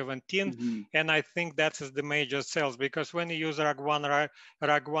IL-17. And I think that is the major cells, because when you use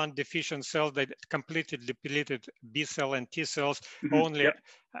RAG1 deficient cells, they completely depleted B cell and T cells, only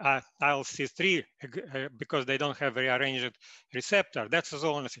IL-C3, because they don't have rearranged receptor. That's the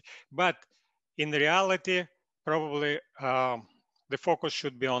only thing. But in reality, probably the focus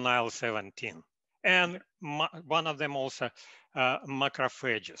should be on IL-17. And one of them also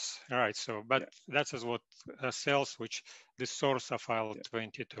macrophages, right? So, but that is what cells which the source of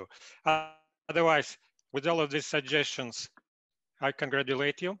IL-22. Otherwise, with all of these suggestions, I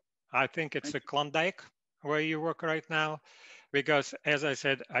congratulate you. I think it's a Klondike where you work right now, because as I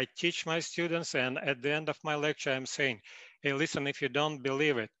said, I teach my students, and at the end of my lecture, I'm saying, hey, listen, if you don't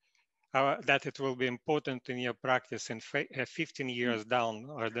believe it, that it will be important in your practice in 15 years down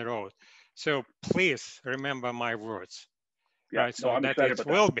the road. So please remember my words, right? So that it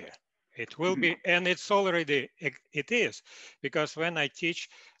will be, it will be, and it's already, it is, because when I teach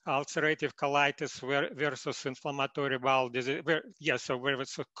ulcerative colitis versus inflammatory bowel disease,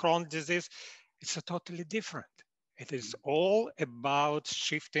 versus Crohn disease, it's a totally different. It is all about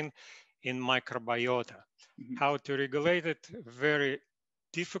shifting in microbiota. How to regulate it, very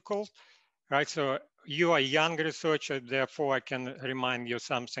difficult, right? So you are a young researcher, therefore I can remind you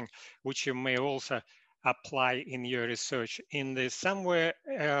something which you may also apply in your research. In the somewhere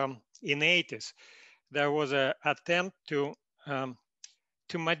in 80s, there was an attempt to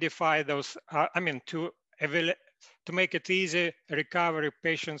modify those, to make it easy recovery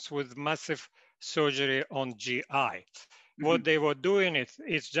patients with massive surgery on GI. What they were doing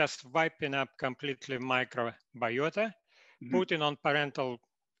is just wiping up completely microbiota, putting on parental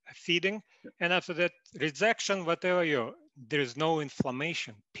feeding, and after that rejection, whatever there is no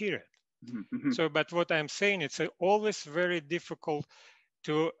inflammation, period. So, but what I'm saying, it's always very difficult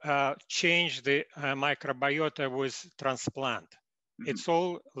to change the microbiota with transplant. It's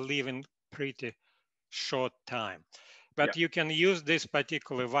all living pretty short time. But you can use this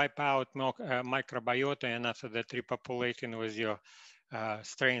particular wipe out microbiota and after that repopulating with your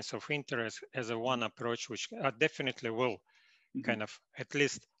strains of interest as a one approach, which definitely will kind of at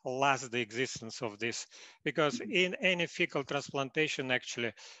least last the existence of this. Because in any fecal transplantation,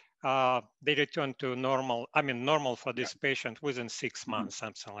 actually, they return to normal, normal for this patient within 6 months,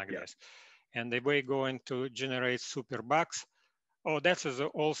 something like this. And they were going to generate superbugs. Oh, that is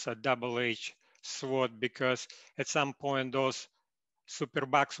also double-edged sword, because at some point those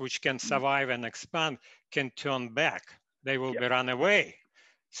superbugs which can survive and expand can turn back. They will be run away.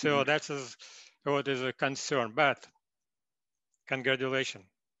 So that is what is a concern, but congratulations.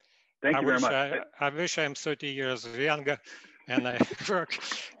 Thank you very much. I wish I'm 30 years younger and I work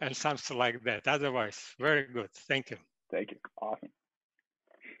and something like that. Otherwise, very good. Thank you. Thank you. Awesome.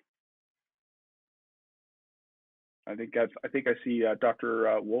 I think I see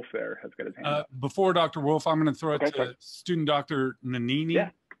Dr. Wolf there has got his hand up. Before Dr. Wolf, I'm going to throw it to student Dr. Nanini. Yeah.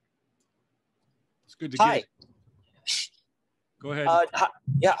 It's good to Hi. Go ahead.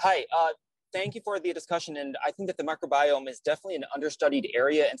 Hi. Thank you for the discussion. And I think that the microbiome is definitely an understudied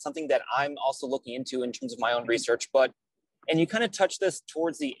area and something that I'm also looking into in terms of my own research. And you kind of touched this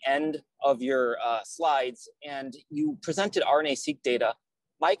towards the end of your slides, and you presented RNA-seq data.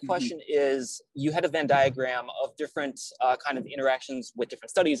 My question is, you had a Venn diagram of different kind of interactions with different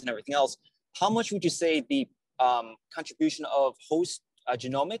studies and everything else. How much would you say the contribution of host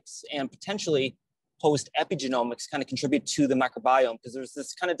genomics and potentially host epigenomics kind of contribute to the microbiome? Because there's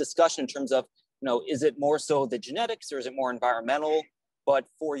this kind of discussion in terms of, is it more so the genetics or is it more environmental? But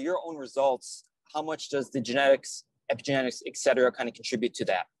for your own results, how much does the genetics, epigenetics, et cetera, kind of contribute to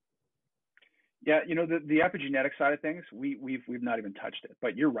that? Yeah, the epigenetic side of things, we've not even touched it.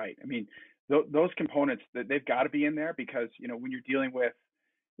 But you're right. I mean, those components, they've got to be in there because when you're dealing with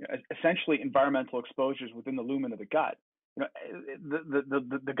essentially environmental exposures within the lumen of the gut,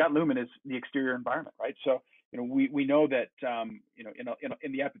 the gut lumen is the exterior environment, right? So we know that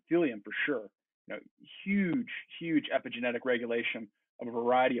in the epithelium for sure, huge epigenetic regulation of a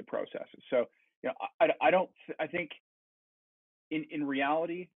variety of processes. So I think in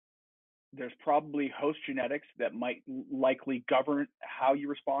reality, there's probably host genetics that might likely govern how you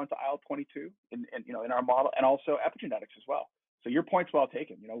respond to IL-22 in our model, and also epigenetics as well. So your point's well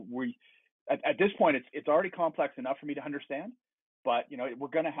taken. At this point, it's already complex enough for me to understand, but we're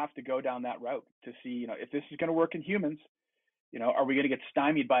going to have to go down that route to see if this is going to work in humans. Are we going to get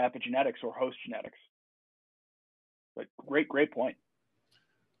stymied by epigenetics or host genetics? But great point.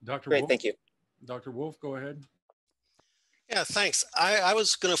 Dr. Great, Wolf, thank you. Dr. Wolf, go ahead. Yeah, thanks. I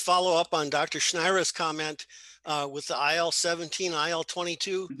was going to follow up on Dr. Schneider's comment with the IL-17,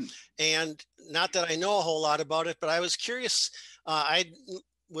 IL-22, and not that I know a whole lot about it, but I was curious. I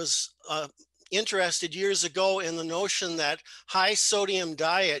was interested years ago in the notion that high sodium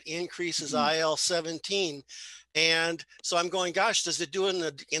diet increases IL-17. And so I'm going, gosh, does it do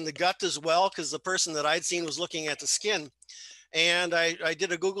it in the gut as well? Because the person that I'd seen was looking at the skin. And I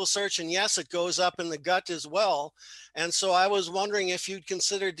did a Google search, and yes, it goes up in the gut as well. And so I was wondering if you'd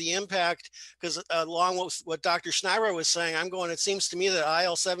considered the impact, because along with what Dr. Schneider was saying, I'm going, it seems to me that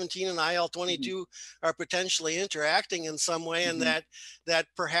IL-17 and IL-22 are potentially interacting in some way, and that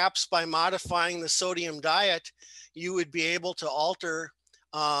perhaps by modifying the sodium diet, you would be able to alter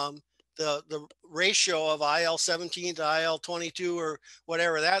the ratio of IL-17 to IL-22 or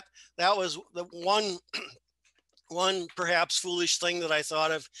whatever. That was the one perhaps foolish thing that I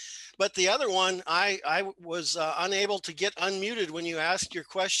thought of. But the other one, I was unable to get unmuted when you asked your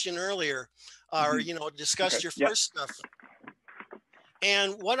question earlier, or discussed your first stuff.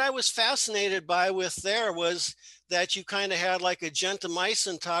 And what I was fascinated by with there was that you kind of had like a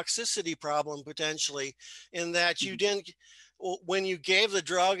gentamicin toxicity problem potentially, in that you didn't, when you gave the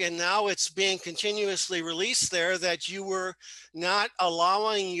drug and now it's being continuously released there, that you were not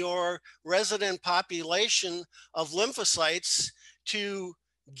allowing your resident population of lymphocytes to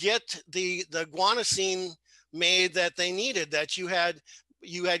get the guanosine made that they needed, that you had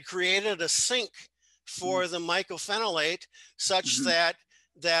created a sink for the mycophenolate such that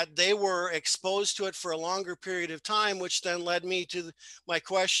they were exposed to it for a longer period of time, which then led me to my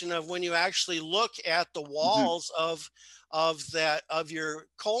question of, when you actually look at the walls of your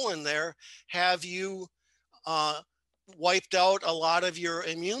colon there, have you wiped out a lot of your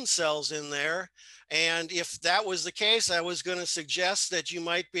immune cells in there? And if that was the case, I was going to suggest that you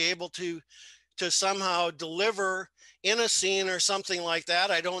might be able to somehow deliver inosine or something like that.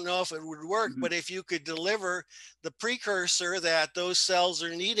 I don't know if it would work, but if you could deliver the precursor that those cells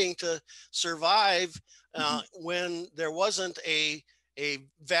are needing to survive when there wasn't a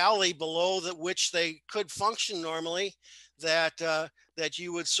valley below which they could function normally, that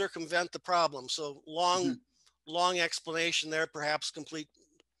you would circumvent the problem. So long explanation there, perhaps complete.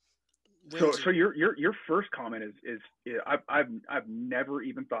 So your first comment is I've never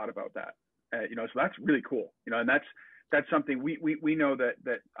even thought about that. You know, so that's really cool. You know, and that's something we know that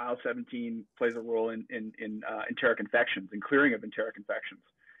IL-17 plays a role in enteric infections and clearing of enteric infections,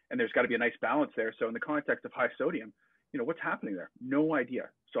 and there's got to be a nice balance there. So in the context of high sodium, you know, what's happening there? No idea.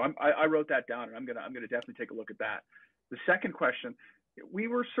 So I wrote that down, and I'm gonna definitely take a look at that. The second question, we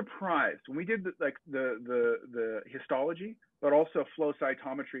were surprised when we did the histology, but also flow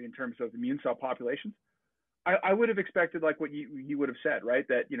cytometry in terms of immune cell populations. I would have expected, like what you would have said, right?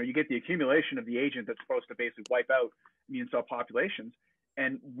 That, you know, you get the accumulation of the agent that's supposed to basically wipe out immune cell populations.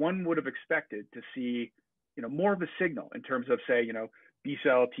 And one would have expected to see, you know, more of a signal in terms of, say, you know, B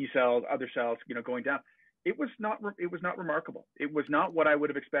cell, T cells, other cells, you know, going down. It was not remarkable. It was not what I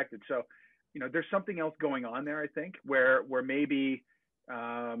would have expected. So, you know, there's something else going on there, I think, where maybe,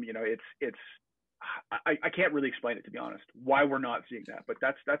 you know, I can't really explain it, to be honest, why we're not seeing that, but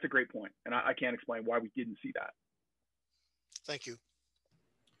that's a great point. And I can't explain why we didn't see that. Thank you.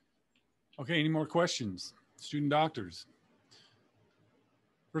 Okay, any more questions? Student doctors.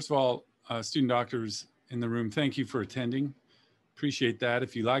 First of all, student doctors in the room, thank you for attending. Appreciate that.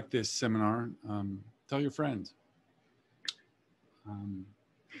 If you like this seminar, tell your friends.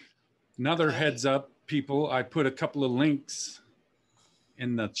 Another heads up, people, I put a couple of links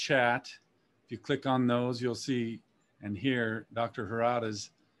in the chat. If you click on those, you'll see and hear Dr. Hirota's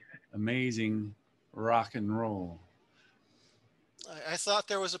amazing rock and roll. I thought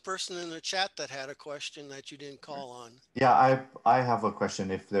there was a person in the chat that had a question that you didn't call on. Yeah, I have a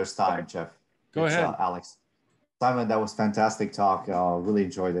question if there's time, Jeff. Go ahead. Alex. Simon, that was fantastic talk. Really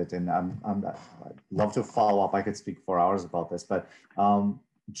enjoyed it, and I'd love to follow up. I could speak for hours about this, but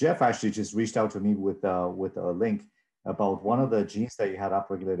Jeff actually just reached out to me with a link about one of the genes that you had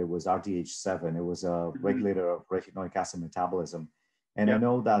upregulated was RDH7. It was a regulator of retinoic acid metabolism. And I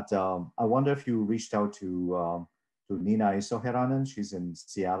know that, I wonder if you reached out to Nina Isoheranen. She's in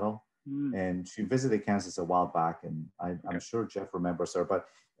Seattle, and she visited Kansas a while back, and I'm sure Jeff remembers her, but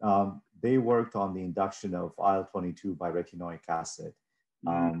they worked on the induction of IL-22 by retinoic acid.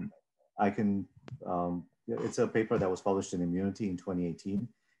 It's a paper that was published in Immunity in 2018.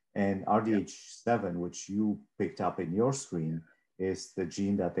 And RDH7, which you picked up in your screen, is the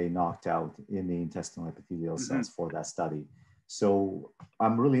gene that they knocked out in the intestinal epithelial cells for that study. So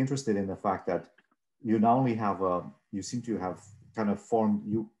I'm really interested in the fact that you not only have you seem to have kind of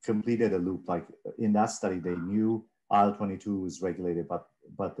you completed a loop. Like in that study, they knew IL-22 was regulated, but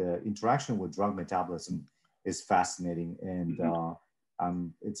the interaction with drug metabolism is fascinating. And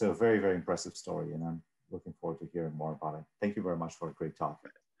it's a very, very impressive story. And I'm looking forward to hearing more about it. Thank you very much for a great talk.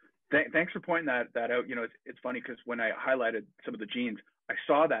 Thanks for pointing that out. You know, it's funny because when I highlighted some of the genes, I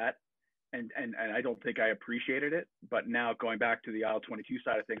saw that, and I don't think I appreciated it. But now going back to the IL-22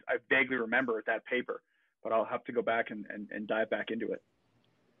 side of things, I vaguely remember that paper, but I'll have to go back and dive back into it.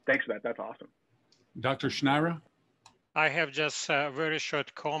 Thanks for that. That's awesome. Dr. Schneider? I have just a very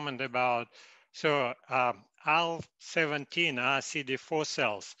short comment about, so IL-17 are CD4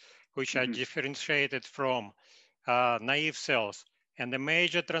 cells, which are differentiated from naive cells. And the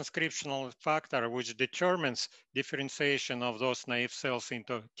major transcriptional factor which determines differentiation of those naive cells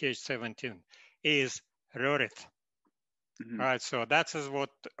into Th17 is RORIT. Right, so that is what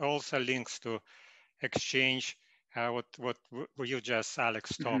also links to exchange what you just,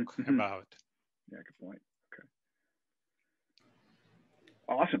 Alex, talked about. Yeah, good point. Okay.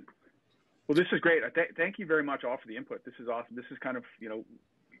 Awesome. Well, this is great. Thank you very much all for the input. This is awesome. This is kind of, you know,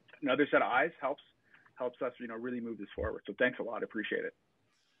 another set of eyes helps us, you know, really move this forward. So thanks a lot. I appreciate it.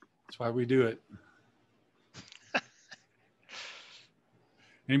 That's why we do it.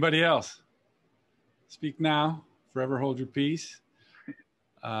 Anybody else? Speak now, forever hold your peace.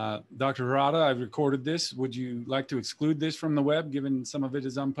 Dr. Hirota, I've recorded this. Would you like to exclude this from the web, given some of it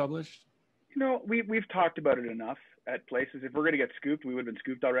is unpublished? You know, we've talked about it enough at places. If we're going to get scooped, we would have been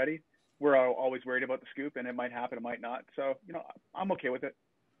scooped already. We're always worried about the scoop, and it might happen, it might not. So, you know, I'm okay with it.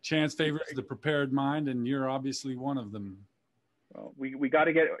 Chance favors the prepared mind, and you're obviously one of them. Well, we got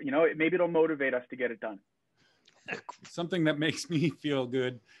to get, you know, maybe it'll motivate us to get it done. Something that makes me feel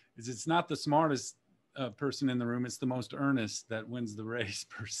good is it's not the smartest person in the room, it's the most earnest that wins the race,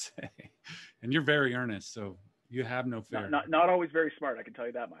 per se. And you're very earnest, so you have no fear. Not always very smart, I can tell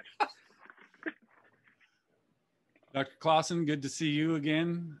you that much. Dr. Clausen, good to see you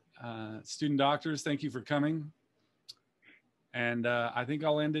again. Student doctors, thank you for coming. And I think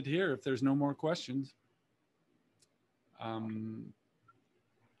I'll end it here if there's no more questions.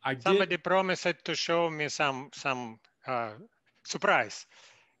 Somebody promised to show me some surprise.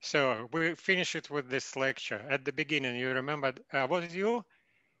 So we finish it with this lecture at the beginning. You remember, was it you?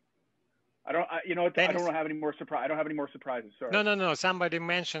 I don't have any more surprise. I don't have any more surprises. Sorry. No. Somebody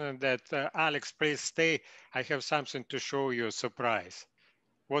mentioned that, Alex, please stay. I have something to show you, a surprise.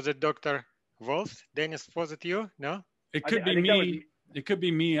 Was it Dr. Wolf? Dennis, was it you? No? It could be me. It could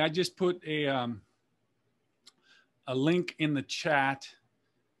be me. I just put a link in the chat.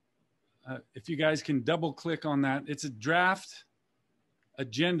 If you guys can double click on that, it's a draft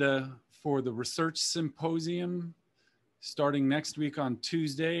agenda for the research symposium starting next week on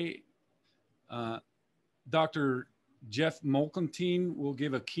Tuesday. Dr. Jeff Molkentine will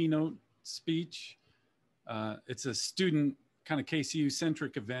give a keynote speech. It's a student kind of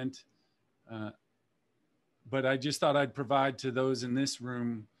KCU-centric event, but I just thought I'd provide to those in this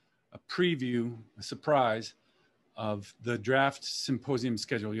room a preview, a surprise of the draft symposium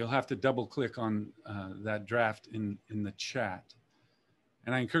schedule. You'll have to double click on that draft in the chat.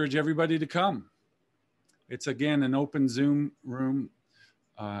 And I encourage everybody to come. It's again an open Zoom room.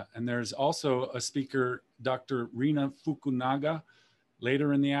 And there's also a speaker, Dr. Rina Fukunaga,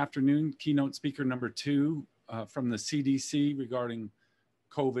 later in the afternoon, keynote speaker number 2 from the CDC regarding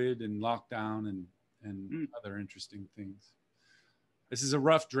COVID and lockdown and other interesting things. This is a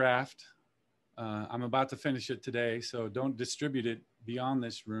rough draft. I'm about to finish it today, so don't distribute it beyond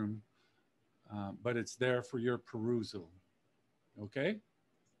this room, but it's there for your perusal. Okay?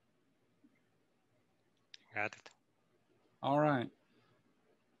 Got it. All right.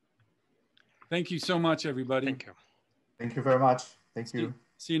 Thank you so much, everybody. Thank you. Thank you very much. Thank you.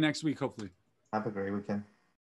 See you next week, hopefully. Have a great weekend.